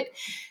do it,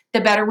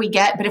 the better we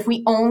get. But if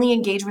we only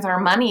engage with our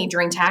money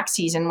during tax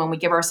season, when we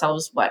give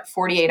ourselves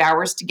 48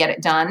 hours to get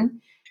it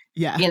done.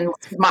 Yeah.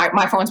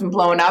 My phone's been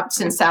blowing up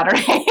since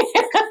Saturday.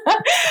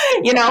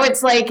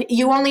 It's like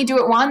you only do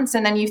it once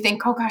and then you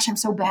think, oh gosh, I'm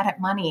so bad at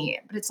money.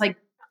 But it's like,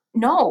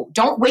 no,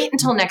 don't wait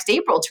until next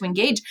April to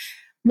engage.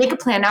 Make a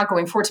plan now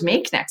going forward to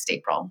make next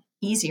April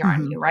easier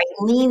on you, right?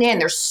 Lean in.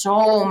 There's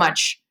so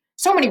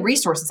many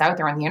resources out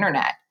there on the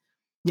internet.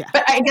 Yeah.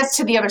 But I guess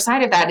to the other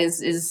side of that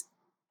is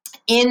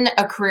in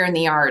a career in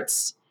the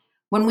arts,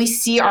 when we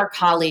see our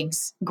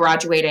colleagues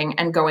graduating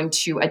and going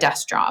to a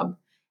desk job,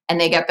 and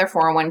they get their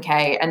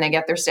 401k and they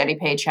get their steady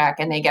paycheck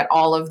and they get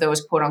all of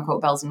those quote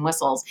unquote bells and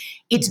whistles,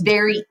 it's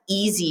very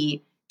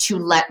easy to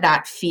let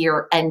that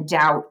fear and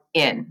doubt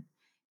in,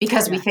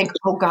 because we think,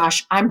 oh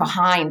gosh, I'm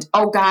behind.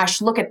 Oh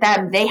gosh, look at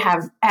them. They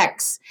have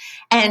X.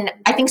 And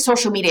I think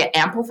social media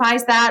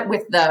amplifies that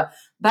with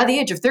by the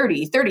age of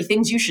 30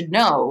 things you should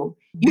know.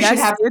 You should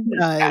have. It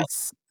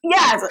does.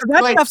 Yes.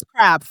 That stuff's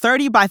crap.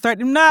 30 by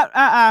 30.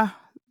 Not,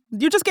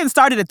 You're just getting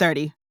started at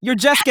 30. You're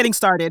just getting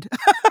started.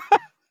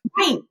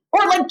 Right.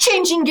 Or like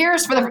changing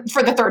gears for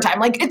the third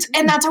time.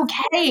 And that's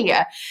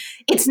okay.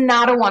 It's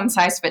not a one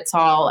size fits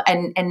all.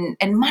 And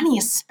money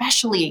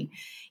especially,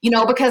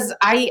 because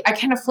I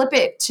kind of flip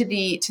it to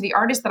the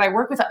artists that I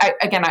work with.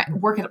 I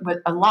work with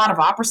a lot of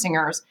opera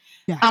singers.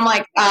 Yeah. I'm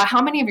like,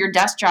 how many of your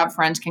desk job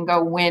friends can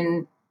go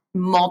win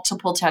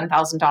multiple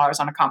 $10,000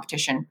 on a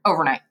competition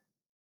overnight?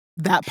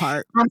 That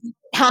part.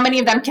 How many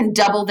of them can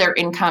double their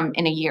income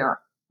in a year,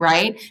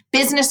 right?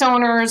 Business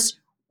owners,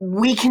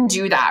 we can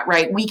do that,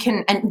 right? We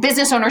can, and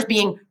business owners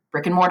being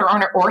brick and mortar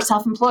owner or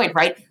self-employed,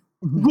 right?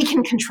 We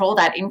can control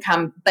that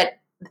income, but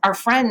our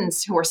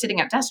friends who are sitting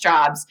at desk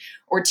jobs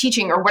or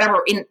teaching or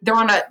whatever, they're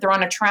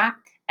on a track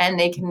and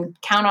they can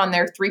count on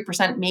their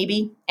 3%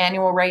 maybe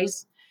annual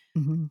raise.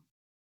 Mm-hmm.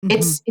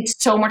 Mm-hmm.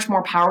 It's so much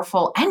more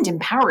powerful and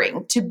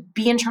empowering to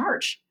be in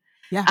charge.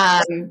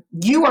 Yeah.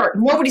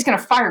 Nobody's going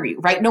to fire you,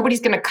 right? Nobody's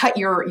going to cut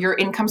your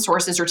income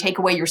sources or take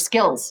away your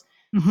skills.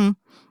 Mm-hmm.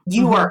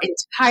 You are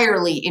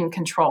entirely in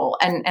control.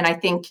 And I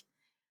think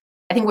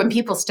when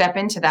people step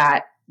into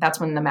that, that's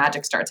when the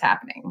magic starts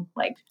happening.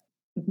 Like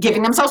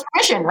giving themselves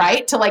permission,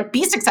 right? To like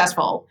be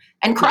successful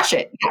and crush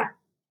it. Yeah.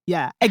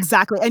 Yeah,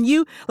 exactly. And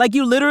you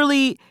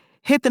literally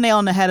hit the nail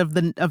on the head of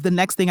the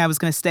next thing I was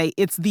going to say.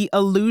 It's the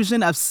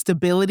illusion of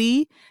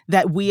stability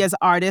that we as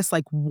artists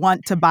like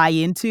want to buy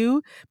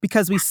into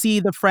because we see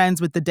the friends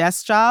with the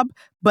desk job,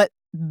 but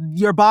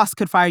your boss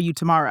could fire you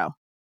tomorrow.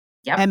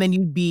 Yep. And then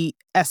you'd be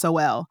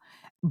SOL.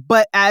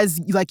 But as,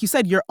 like you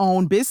said, your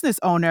own business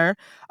owner,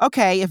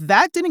 okay, if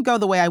that didn't go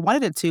the way I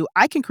wanted it to,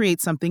 I can create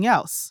something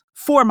else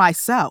for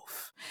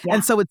myself. Yeah.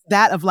 And so it's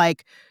that of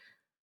like,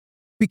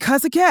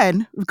 because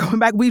again, going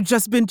back, we've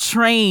just been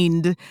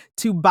trained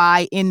to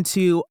buy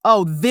into,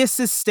 oh, this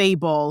is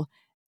stable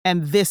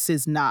and this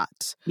is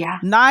not. Yeah.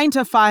 9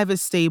 to 5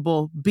 is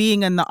stable,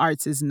 being in the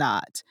arts is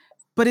not.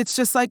 But it's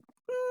just like,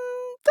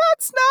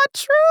 that's not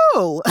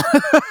true.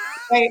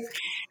 Right.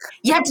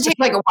 You have to take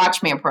like a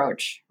watch me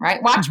approach,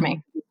 right? Watch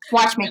me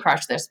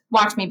crush this.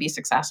 Watch me be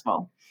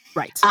successful.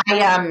 Right.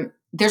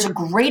 There's a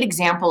great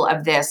example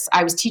of this.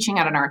 I was teaching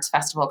at an arts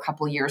festival a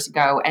couple of years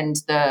ago, and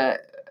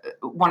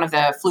one of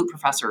the flute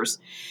professors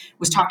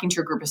was talking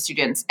to a group of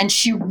students, and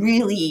she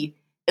really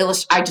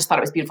I just thought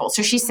it was beautiful.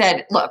 So she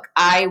said, look,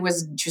 she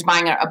was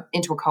buying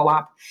into a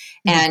co-op,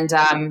 and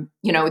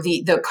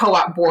the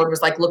co-op board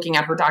was like looking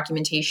at her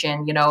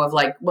documentation, of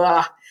like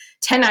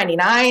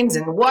 1099s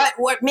and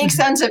what makes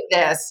sense of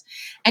this.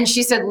 And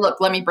she said,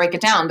 look, let me break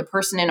it down. The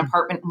person in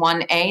apartment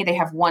 1A, they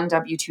have one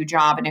W-2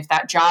 job, and if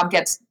that job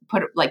gets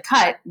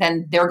cut,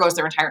 then there goes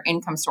their entire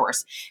income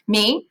source.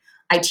 Me,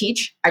 I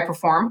teach, I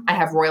perform, I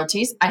have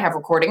royalties, I have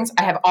recordings,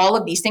 I have all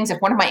of these things.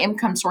 If one of my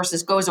income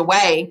sources goes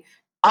away,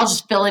 I'll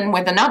just fill in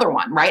with another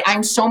one, right?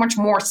 I'm so much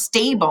more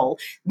stable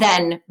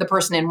than the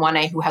person in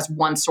 1A who has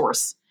one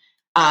source,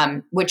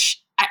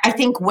 which I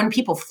think when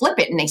people flip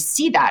it and they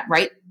see that,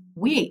 right,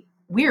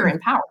 we're in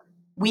power.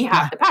 We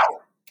have the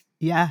power.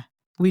 Yeah.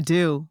 We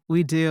do.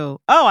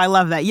 Oh, I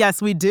love that.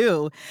 Yes, we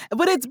do.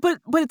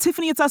 But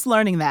Tiffany, it's us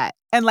learning that.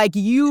 And like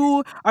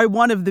you are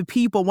one of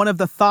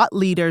the thought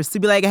leaders to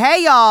be like,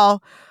 hey,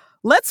 y'all,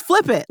 let's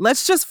flip it.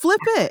 Let's just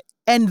flip it.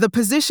 And the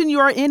position you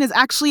are in is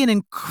actually an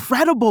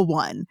incredible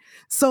one.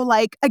 So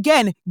like,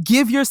 again,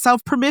 give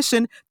yourself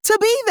permission to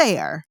be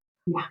there.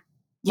 Yeah.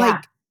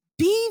 Like,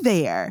 be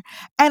there.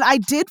 And I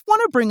did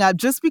want to bring up,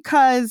 just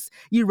because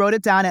you wrote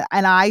it down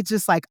and I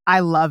just like,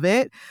 I love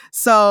it.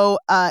 So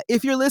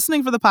if you're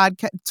listening to the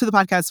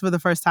podcast for the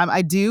first time,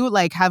 I do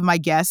like have my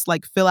guests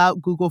like fill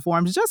out Google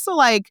Forms just so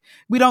like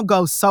we don't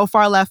go so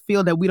far left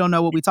field that we don't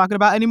know what we're talking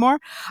about anymore.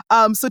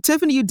 So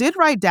Tiffany, you did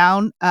write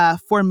down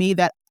for me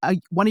that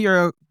one of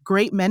your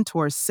great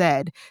mentors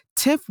said,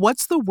 Tiff,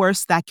 what's the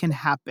worst that can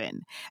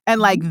happen? And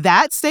like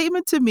that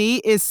statement to me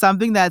is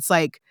something that's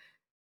like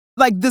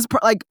this,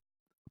 like,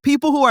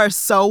 people who are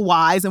so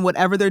wise in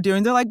whatever they're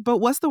doing, they're like, but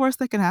what's the worst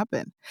that can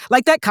happen?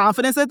 Like that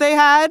confidence that they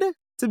had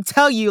to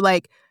tell you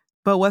like,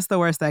 but what's the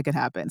worst that can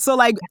happen? So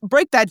like,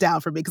 break that down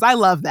for me, because I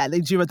love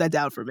that. You wrote that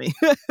down for me.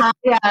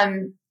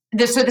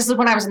 This is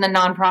when I was in the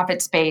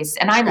nonprofit space,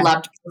 and I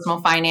loved personal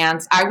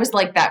finance. I was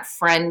like that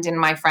friend in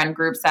my friend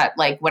groups that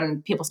like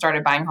when people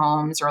started buying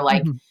homes or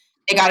like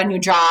they got a new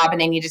job and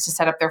they needed to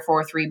set up their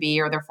 403B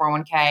or their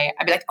 401k.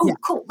 I'd be like, oh,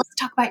 cool. Let's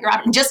talk about your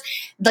option. Just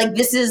like,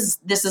 this is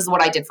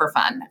what I did for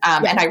fun.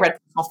 And I read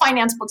personal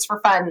finance books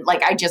for fun.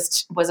 Like I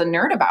just was a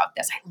nerd about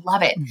this. I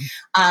love it.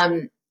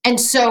 And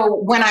so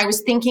when I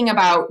was thinking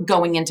about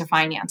going into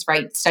finance,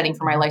 right, studying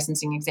for my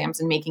licensing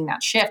exams and making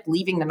that shift,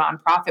 leaving the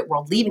nonprofit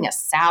world, leaving a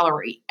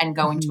salary and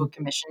going to a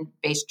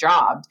commission-based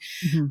job,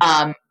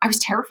 I was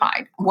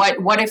terrified. What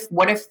if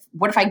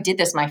I did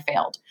this and I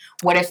failed?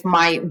 What if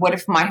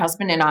my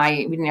husband and I,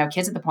 we didn't have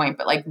kids at the point,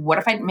 but like, what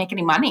if I didn't make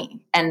any money?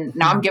 And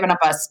now I'm giving up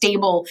a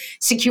stable,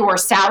 secure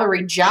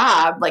salary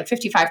job, like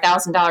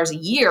 $55,000 a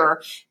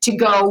year, to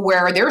go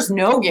where there's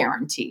no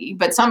guarantee,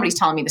 but somebody's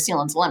telling me the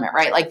ceiling's the limit,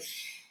 right? Like,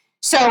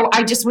 so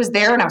I just was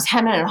there and I was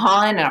hemming and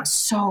hawing and I was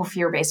so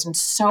fear-based and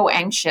so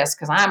anxious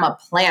because I'm a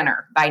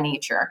planner by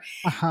nature.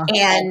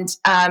 And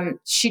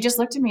she just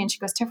looked at me and she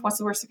goes, Tiff, what's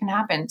the worst that can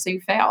happen? So you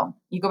fail.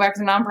 You go back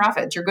to the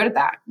nonprofit. You're good at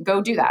that. Go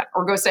do that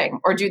or go sing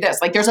or do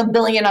this. Like there's a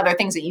billion other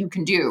things that you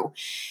can do.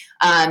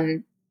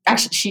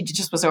 Actually, she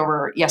just was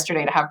over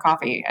yesterday to have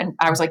coffee. And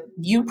I was like,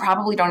 you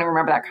probably don't even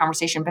remember that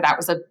conversation, but that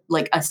was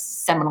a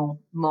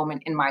seminal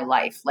moment in my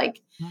life. Like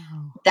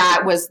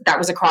that was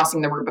a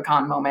crossing the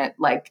Rubicon moment.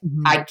 Like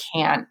I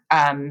can't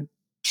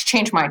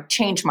change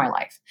my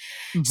life.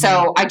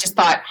 So I just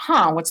thought,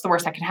 what's the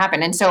worst that can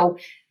happen? And so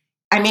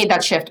I made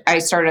that shift. I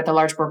started at the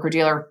large broker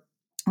dealer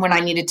when I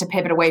needed to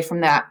pivot away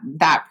from that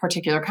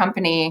particular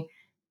company.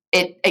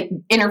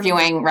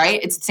 interviewing, right?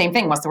 It's the same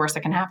thing. What's the worst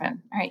that can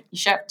happen? Right? You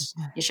shift.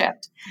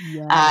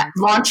 Yes.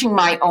 Launching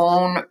my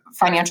own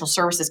financial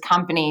services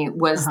company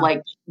was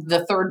like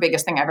the third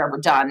biggest thing I've ever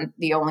done.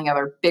 The only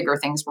other bigger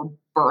things were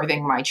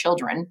birthing my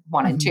children,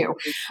 one and two.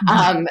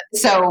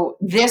 So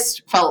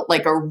this felt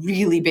like a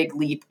really big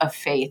leap of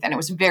faith, and it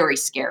was very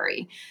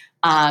scary.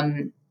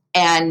 And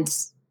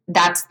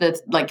that's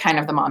the kind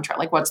of the mantra,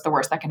 like, what's the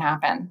worst that can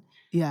happen?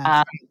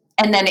 Yeah.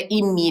 And then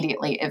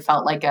immediately it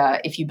felt like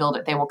if you build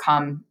it, they will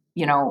come,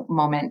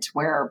 moment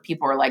where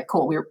people are like,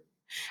 cool.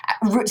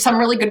 Some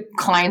really good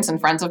clients and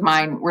friends of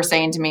mine were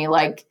saying to me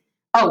like,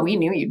 oh, we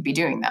knew you'd be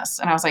doing this.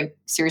 And I was like,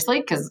 seriously?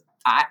 Because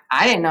I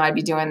didn't know I'd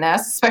be doing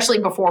this, especially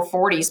before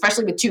 40,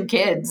 especially with 2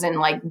 kids and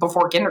like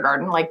before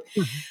kindergarten, like,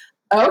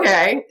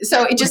 okay.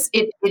 So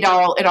it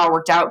all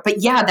worked out.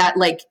 But yeah, that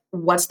like,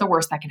 what's the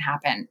worst that can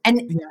happen?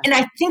 And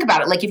I think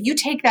about it, like if you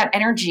take that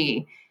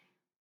energy,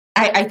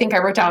 I think I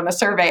wrote down in the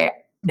survey.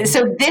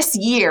 So this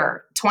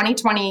year,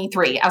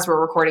 2023, as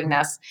we're recording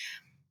this,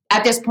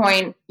 at this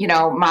point,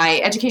 my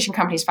education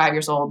company is 5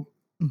 years old.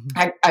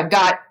 I've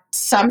got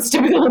some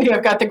stability.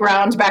 I've got the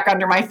ground back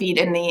under my feet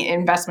in the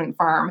investment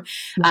firm.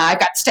 I've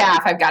got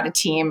staff. I've got a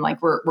team.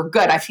 Like we're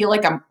good. I feel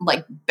like I'm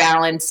like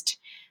balanced.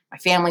 My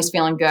family's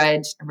feeling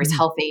good. Everybody's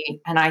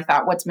healthy. And I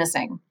thought, what's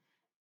missing?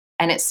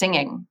 And it's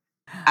singing.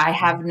 I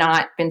have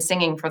not been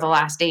singing for the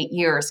last 8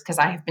 years because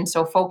I have been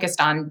so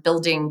focused on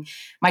building.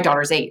 My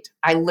daughter's 8.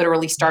 I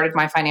literally started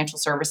my financial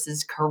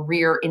services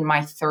career in my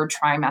 3rd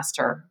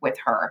trimester with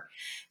her.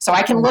 So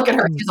I can look at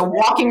her. She's a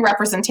walking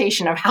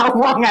representation of how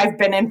long I've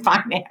been in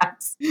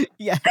finance.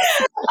 Yeah.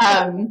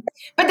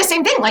 But the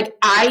same thing, like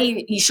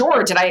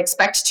did I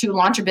expect to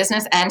launch a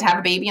business and have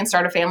a baby and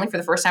start a family for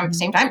the first time at the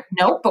same time?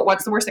 No, but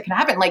what's the worst that can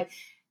happen? Like,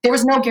 there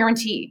was no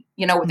guarantee.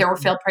 There were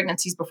failed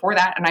pregnancies before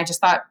that. And I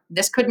just thought,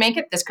 this could make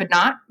it, this could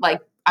not.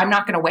 Like, I'm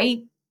not going to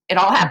wait. It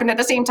all happened at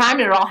the same time,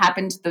 and it all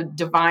happened the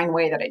divine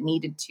way that it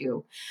needed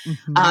to.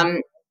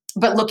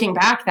 But looking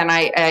back, then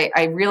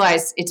I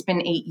realized it's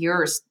been 8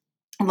 years,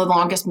 the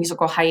longest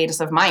musical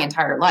hiatus of my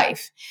entire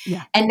life.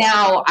 Yeah. And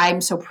now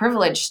I'm so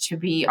privileged to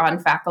be on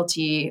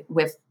faculty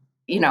with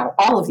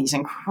all of these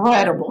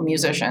incredible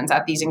musicians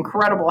at these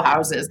incredible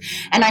houses.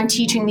 And I'm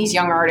teaching these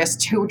young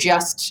artists to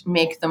just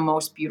make the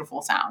most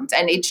beautiful sounds.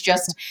 And it's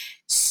just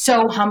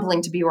so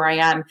humbling to be where I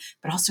am,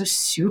 but also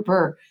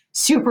super,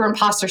 super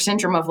imposter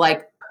syndrome of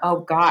like, oh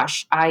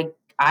gosh,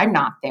 I'm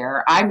not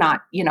there. I'm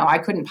not, I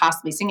couldn't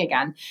possibly sing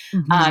again.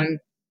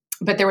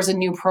 But there was a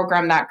new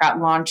program that got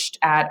launched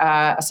at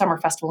a summer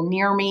festival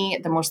near me,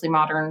 the mostly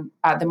modern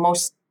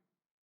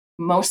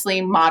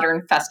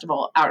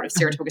festival out of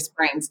Saratoga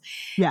Springs.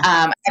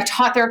 I've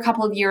taught there a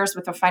couple of years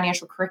with a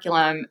financial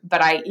curriculum, but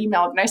I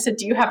emailed and I said,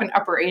 do you have an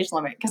upper age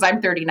limit? Because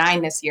I'm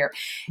 39 this year.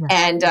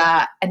 And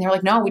they're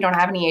like, no, we don't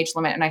have any age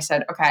limit. And I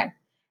said, okay.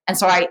 And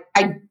so I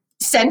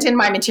sent in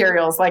my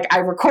materials. Like I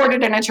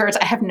recorded in a church.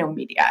 I have no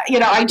media.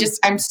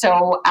 I'm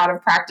so out of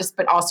practice,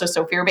 but also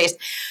so fear-based.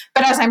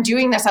 But as I'm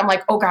doing this, I'm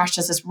like, oh gosh,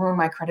 does this ruin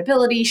my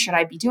credibility? Should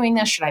I be doing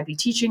this? Should I be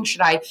teaching?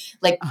 Should I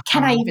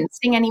can I even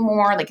sing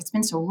anymore? Like it's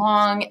been so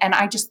long. And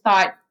I just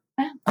thought,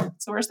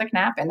 it's the worst that can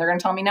happen. They're going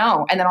to tell me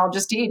no, and then I'll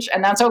just teach.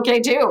 And that's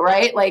okay too.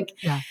 Right.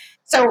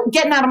 So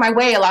getting out of my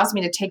way allows me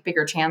to take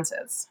bigger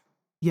chances.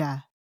 Yeah.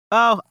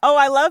 Oh,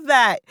 I love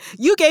that.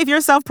 You gave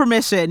yourself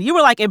permission. You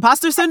were like,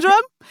 imposter syndrome?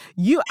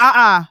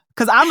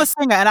 Because I'm a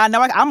singer and I know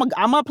I'm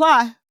gonna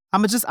apply.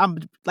 I'm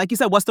like you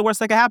said, what's the worst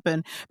that could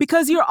happen?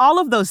 Because you're all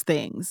of those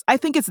things. I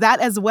think it's that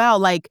as well.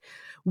 Like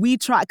we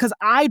try, because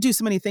I do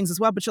so many things as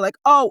well, but you're like,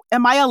 oh,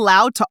 am I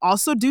allowed to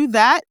also do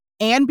that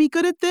and be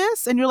good at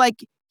this? And you're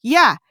like,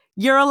 yeah,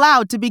 you're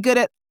allowed to be good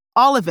at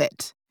all of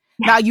it.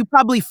 Now, you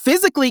probably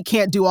physically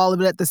can't do all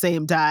of it at the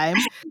same time.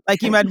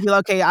 Like you might be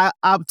like, okay,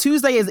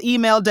 Tuesday is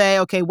email day.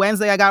 Okay,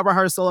 Wednesday I got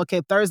rehearsal.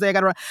 Okay, Thursday I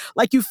got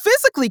like you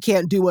physically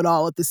can't do it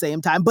all at the same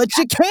time, but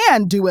you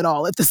can do it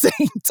all at the same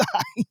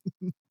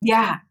time.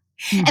 Yeah.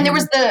 And there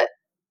was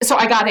so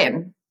I got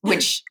in,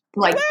 which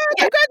like,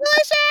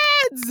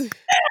 congratulations!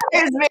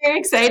 I was very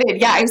excited.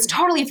 Yeah, I was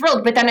totally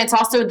thrilled. But then it's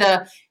also do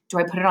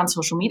I put it on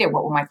social media?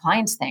 What will my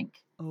clients think?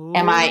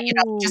 Am I,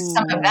 just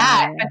some of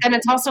that. But then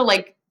it's also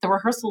like, the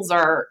rehearsals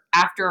are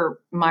after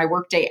my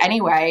workday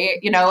anyway,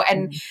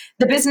 and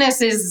the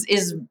business is,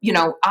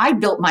 I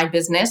built my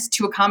business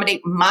to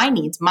accommodate my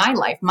needs, my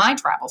life, my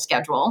travel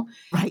schedule.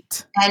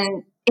 Right.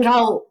 And it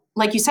all,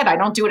 like you said, I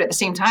don't do it at the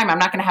same time. I'm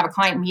not going to have a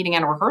client meeting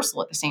and a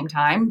rehearsal at the same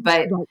time,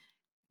 but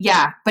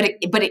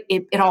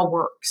it all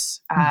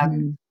works.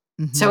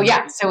 So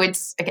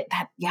it's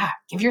that,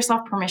 give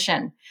yourself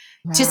permission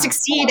to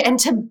succeed and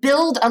to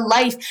build a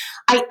life.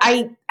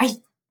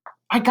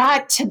 I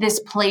got to this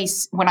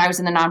place when I was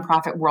in the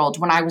nonprofit world,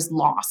 when I was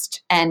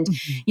lost and,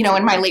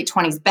 in my late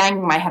 20s,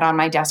 banging my head on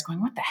my desk going,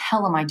 what the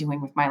hell am I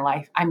doing with my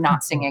life? I'm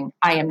not singing.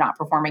 I am not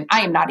performing.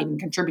 I am not even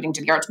contributing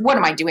to the arts. What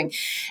am I doing?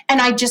 And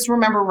I just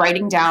remember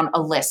writing down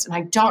a list, and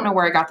I don't know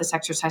where I got this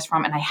exercise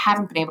from, and I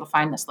haven't been able to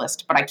find this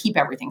list, but I keep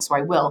everything, so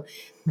I will.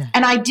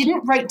 And I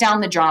didn't write down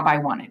the job I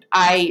wanted.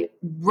 I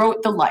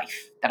wrote the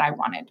life that I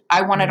wanted.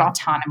 I wanted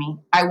autonomy.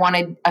 I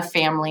wanted a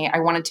family. I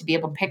wanted to be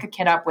able to pick a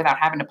kid up without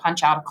having to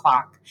punch out a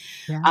clock.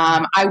 Yeah.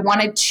 I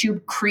wanted to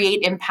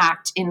create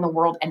impact in the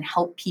world and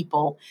help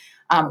people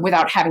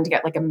without having to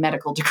get like a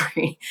medical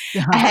degree.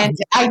 And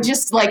I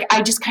just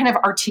kind of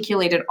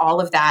articulated all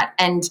of that.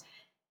 And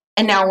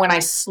now when I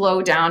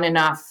slow down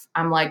enough,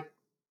 I'm like,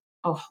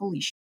 oh,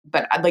 holy shit.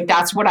 But like,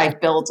 that's what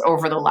I've built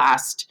over the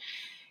last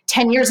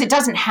 10 years. It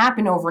doesn't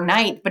happen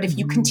overnight, but if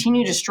you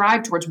continue to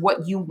strive towards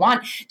what you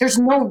want, there's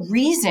no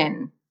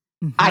reason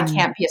I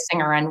can't be a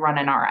singer and run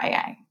an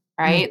RIA,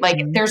 right? Like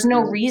there's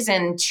no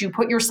reason to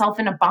put yourself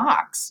in a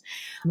box.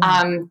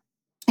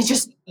 It's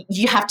just,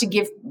 you have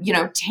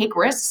to take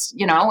risks,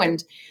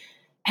 and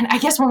I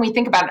guess when we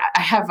think about it,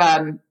 I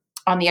have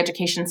on the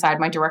education side,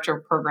 my director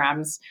of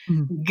programs,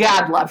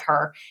 God love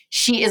her.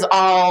 She's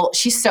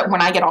so,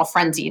 when I get all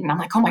frenzied and I'm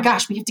like, oh my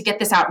gosh, we have to get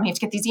this out and we have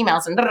to get these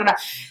emails and da, da, da.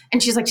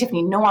 And she's like,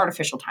 Tiffany, no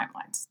artificial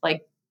timelines.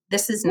 Like,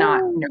 this is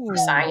not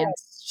neuroscience.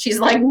 She's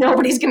like,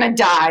 nobody's going to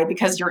die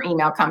because your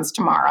email comes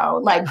tomorrow.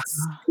 Like,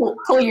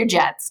 cool your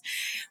jets,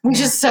 which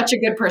is such a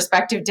good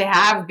perspective to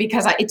have,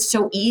 because it's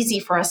so easy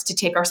for us to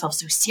take ourselves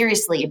so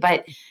seriously,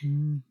 but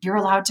you're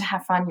allowed to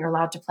have fun, you're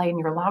allowed to play, and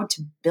you're allowed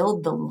to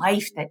build the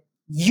life that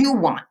you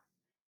want,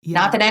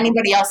 not that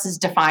anybody else is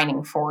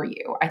defining for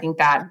you. I think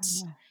that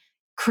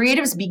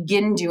creatives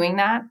begin doing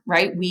that,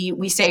 right?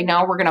 We say,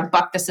 no, we're going to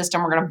buck the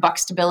system, we're going to buck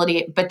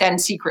stability, but then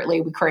secretly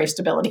we crave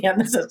stability in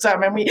the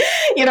system, and we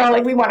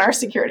want our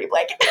security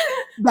blanket.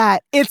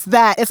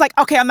 It's like,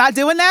 okay, I'm not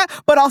doing that,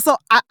 but also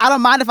I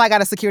don't mind if I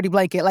got a security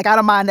blanket. Like, I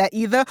don't mind that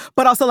either,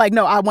 but also like,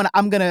 no,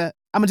 I'm gonna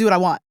do what I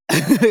want.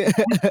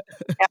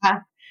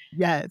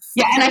 Yes.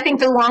 Yeah, and I think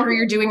the longer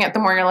you're doing it, the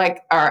more you're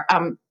like,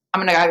 I'm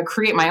going to either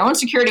create my own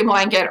security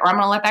blanket, or I'm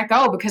going to let that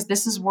go, because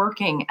this is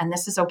working and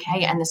this is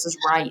okay and this is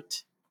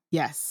right.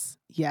 Yes.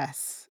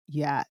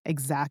 Yeah,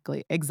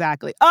 exactly.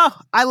 Oh,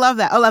 I love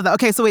that.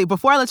 Okay, so wait,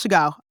 before I let you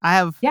go, I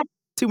have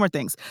two more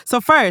things.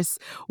 So first,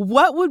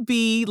 what would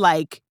be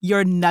like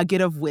your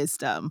nugget of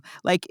wisdom?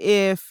 Like,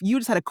 if you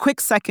just had a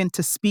quick second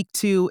to speak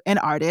to an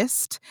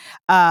artist,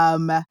 or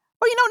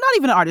not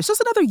even an artist,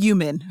 just another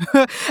human,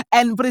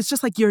 but it's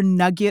just like your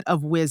nugget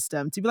of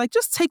wisdom to be like,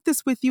 just take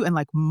this with you and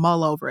like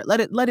mull over it, let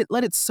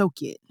it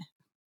soak in.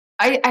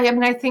 I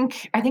mean, I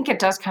think it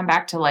does come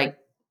back to like,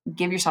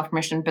 give yourself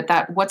permission,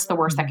 but what's the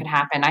worst that could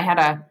happen?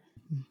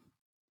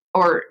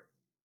 Or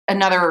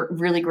another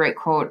really great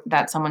quote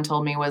that someone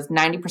told me was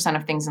 90%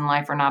 of things in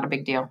life are not a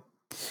big deal.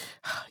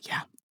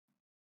 Yeah.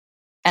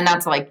 And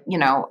that's like,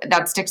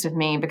 that sticks with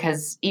me,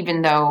 because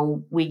even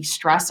though we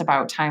stress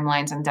about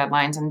timelines and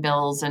deadlines and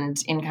bills and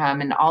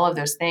income and all of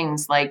those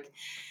things, like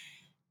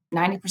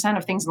 90%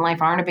 of things in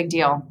life aren't a big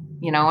deal,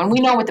 and we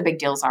know what the big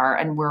deals are,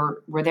 and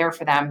we're there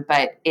for them,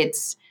 but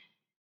it's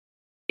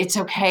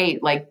okay.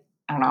 Like,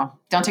 I don't know,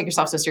 don't take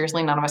yourself so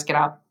seriously. None of us get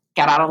out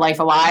of life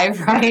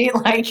alive, right?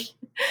 Like,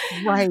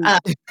 right.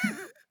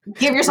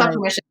 Give yourself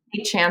permission,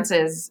 take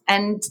chances,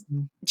 and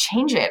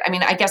change it. I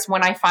mean, I guess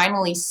when I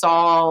finally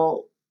saw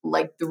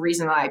like the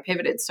reason that I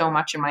pivoted so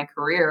much in my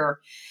career,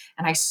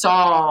 and I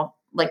saw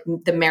like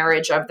the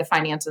marriage of the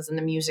finances and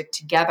the music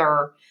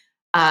together,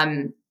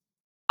 I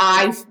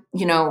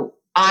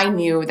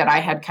knew that I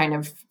had kind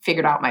of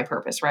figured out my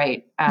purpose,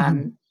 right?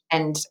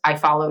 And I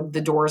followed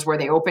the doors where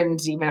they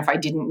opened, even if I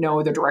didn't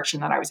know the direction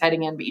that I was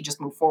heading in, but you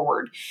just move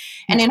forward.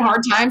 And in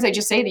hard times, I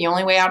just say the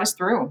only way out is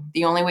through.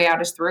 The only way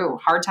out is through.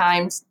 Hard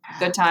times,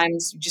 good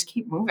times, just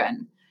keep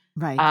moving.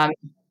 Right.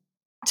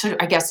 So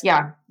I guess,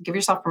 give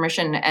yourself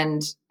permission,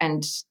 and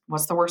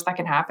what's the worst that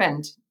can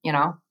happen,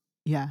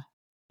 Yeah.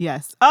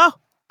 Yes. Oh,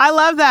 I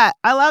love that.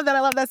 I love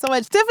that so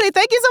much. Tiffany,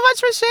 thank you so much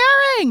for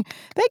sharing.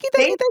 Thank you.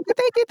 Thank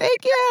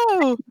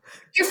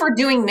you for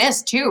doing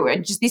this too.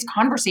 And just these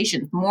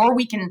conversations, the more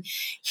we can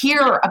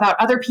hear about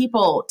other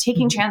people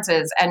taking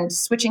chances and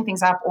switching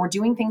things up, or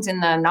doing things in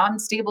the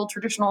non-stable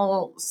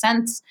traditional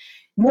sense,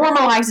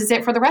 normalizes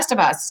it for the rest of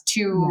us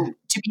to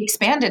be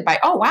expanded by,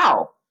 oh,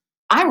 wow,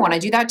 I want to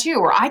do that too.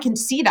 Or I can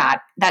see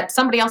that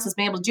somebody else has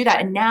been able to do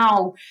that, and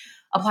now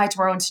apply it to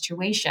our own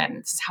situation.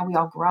 This is how we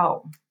all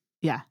grow.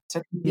 Yeah.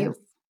 So thank you.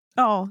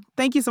 Oh,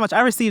 thank you so much.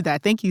 I received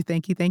that. Thank you.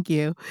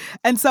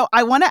 And so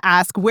I want to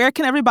ask, where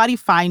can everybody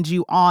find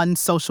you on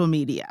social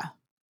media?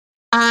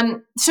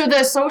 So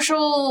the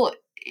social,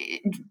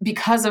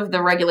 because of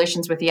the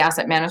regulations with the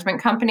asset management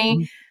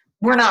company,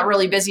 we're not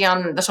really busy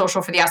on the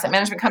social for the asset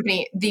management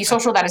company. The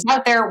social that is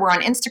out there, we're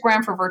on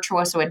Instagram for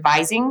Virtuoso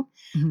Advising.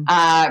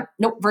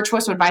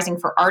 Virtuoso Advising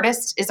for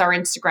Artists is our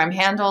Instagram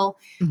handle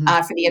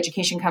for the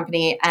education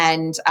company.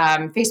 And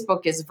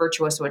Facebook is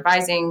Virtuoso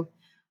Advising.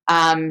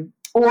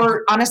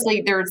 Or honestly,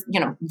 there's,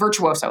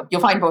 Virtuoso.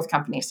 You'll find both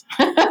companies.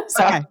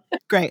 So. Okay,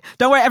 great.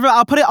 Don't worry, everyone.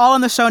 I'll put it all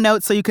in the show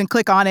notes so you can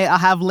click on it. I'll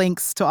have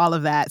links to all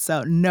of that.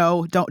 So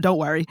no, don't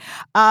worry.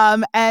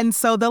 And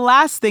so the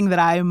last thing that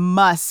I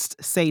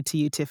must say to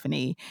you,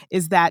 Tiffany,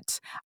 is that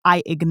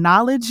I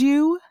acknowledge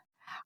you,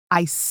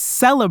 I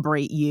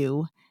celebrate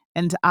you,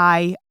 and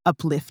I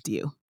uplift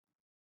you.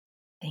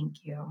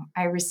 Thank you.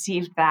 I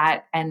received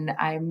that, and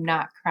I'm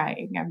not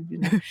crying.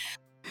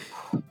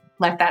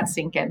 let that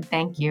sink in.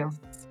 Thank you.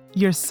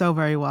 You're so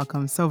very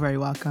welcome. So very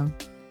welcome.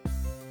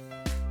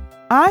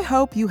 I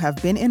hope you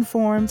have been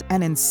informed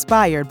and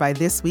inspired by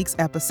this week's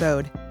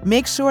episode.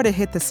 Make sure to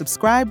hit the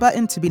subscribe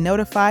button to be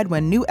notified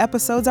when new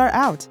episodes are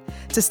out.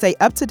 To stay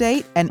up to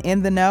date and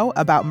in the know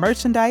about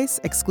merchandise,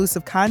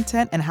 exclusive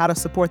content, and how to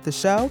support the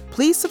show,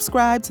 please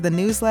subscribe to the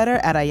newsletter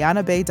at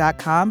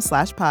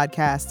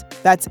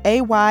ayanabay.com/podcast. That's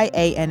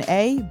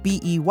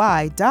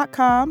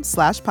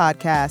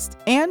AYANABEY.com/podcast.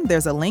 And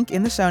there's a link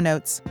in the show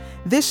notes.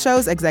 This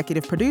show's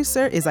executive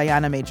producer is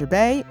Ayana Major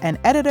Bay, and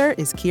editor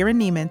is Kieran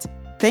Niemand.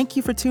 Thank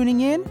you for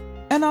tuning in,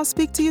 and I'll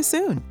speak to you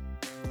soon.